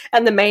crushes.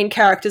 And the main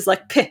character's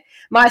like, Pih,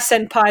 my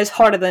senpai is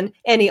hotter than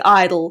any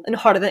idol, and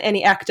hotter than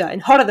any actor,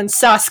 and hotter than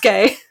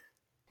Sasuke.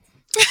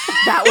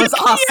 That was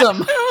awesome.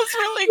 Yeah, that was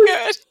really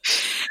good.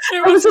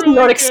 I was just really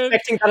not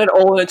expecting that at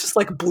all, and it just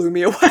like blew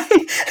me away.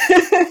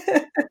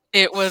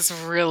 It was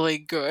really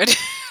good.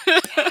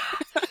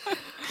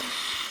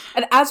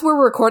 And as we're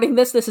recording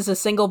this is a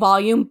single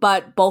volume,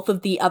 but both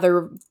of the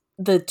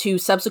 2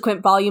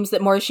 subsequent volumes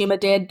that Morishima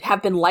did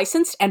have been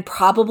licensed, and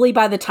probably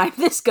by the time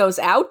this goes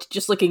out,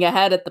 just looking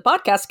ahead at the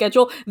podcast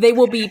schedule, they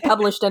will be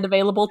published and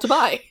available to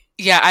buy.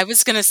 Yeah, I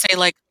was going to say,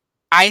 like,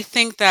 I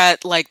think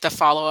that like the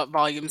follow-up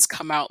volumes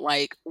come out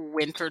like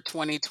winter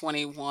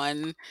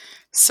 2021.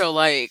 So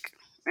like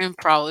it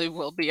probably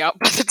will be out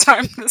by the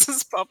time this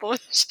is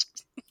published.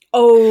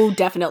 Oh,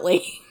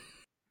 definitely.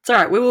 It's all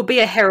right. We will be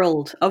a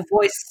herald, a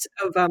voice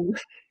of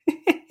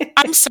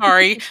I'm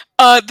sorry.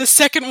 The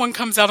second one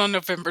comes out on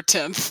November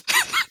 10th.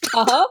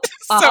 Uh-huh.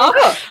 So,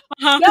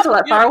 Uh-huh. That's not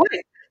that far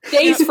away.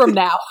 Days from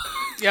now.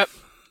 Yep.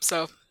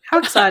 So How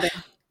exciting.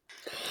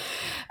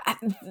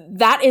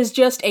 That is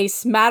just a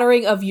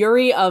smattering of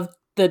Yuri, of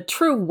the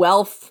true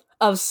wealth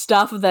of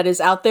stuff that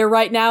is out there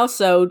right now.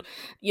 So,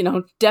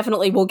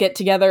 definitely we'll get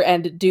together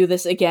and do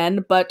this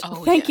again. But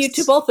thank you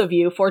to both of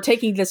you for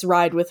taking this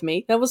ride with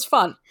me. That was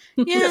fun.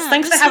 Yeah, yes,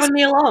 thanks for having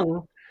me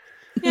along.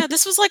 Yeah,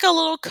 this was like a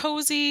little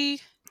cozy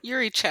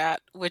Yuri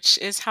chat, which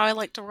is how I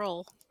like to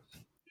roll.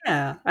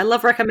 Yeah, I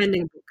love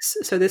recommending books,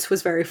 so this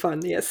was very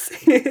fun, yes.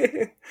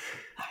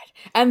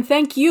 And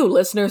thank you,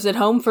 listeners at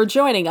home, for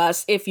joining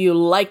us. If you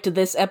liked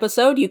this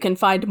episode, you can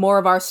find more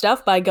of our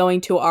stuff by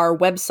going to our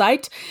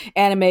website,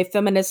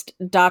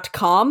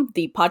 animefeminist.com.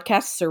 The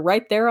podcasts are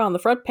right there on the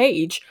front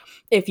page.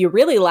 If you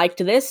really liked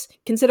this,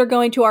 consider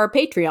going to our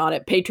Patreon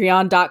at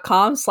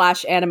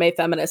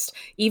patreon.com/animefeminist.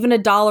 Even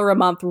 $1 a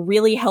month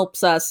really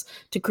helps us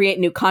to create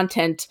new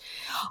content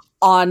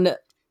on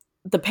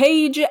the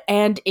page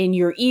and in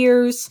your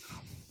ears.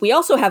 We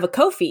also have a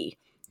Ko-fi,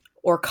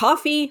 or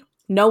coffee,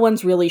 no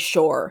one's really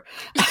sure,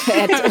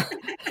 at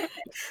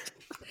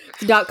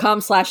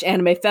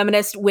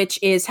 .com/animefeminist, which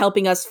is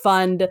helping us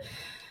fund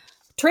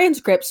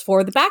transcripts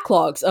for the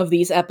backlogs of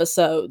these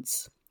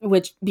episodes,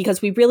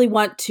 because we really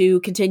want to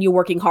continue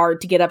working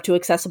hard to get up to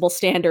accessible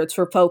standards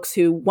for folks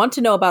who want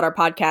to know about our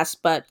podcast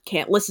but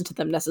can't listen to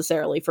them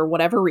necessarily for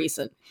whatever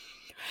reason.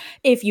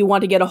 If you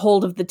want to get a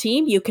hold of the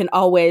team, you can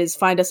always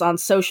find us on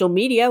social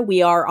media.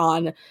 We are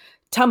on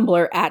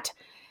Tumblr at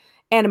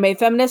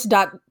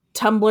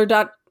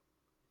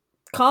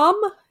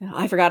animefeminist.tumblr.com.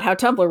 I forgot how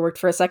Tumblr worked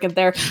for a second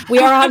there. We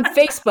are on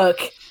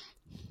Facebook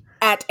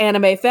at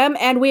AnimeFem,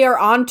 and we are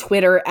on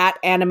Twitter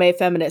at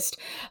AnimeFeminist.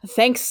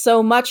 Thanks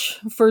so much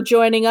for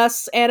joining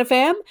us,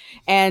 AniFam,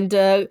 and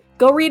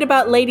go read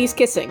about ladies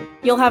kissing.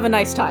 You'll have a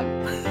nice time.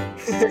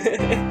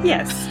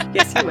 Yes,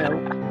 you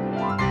will.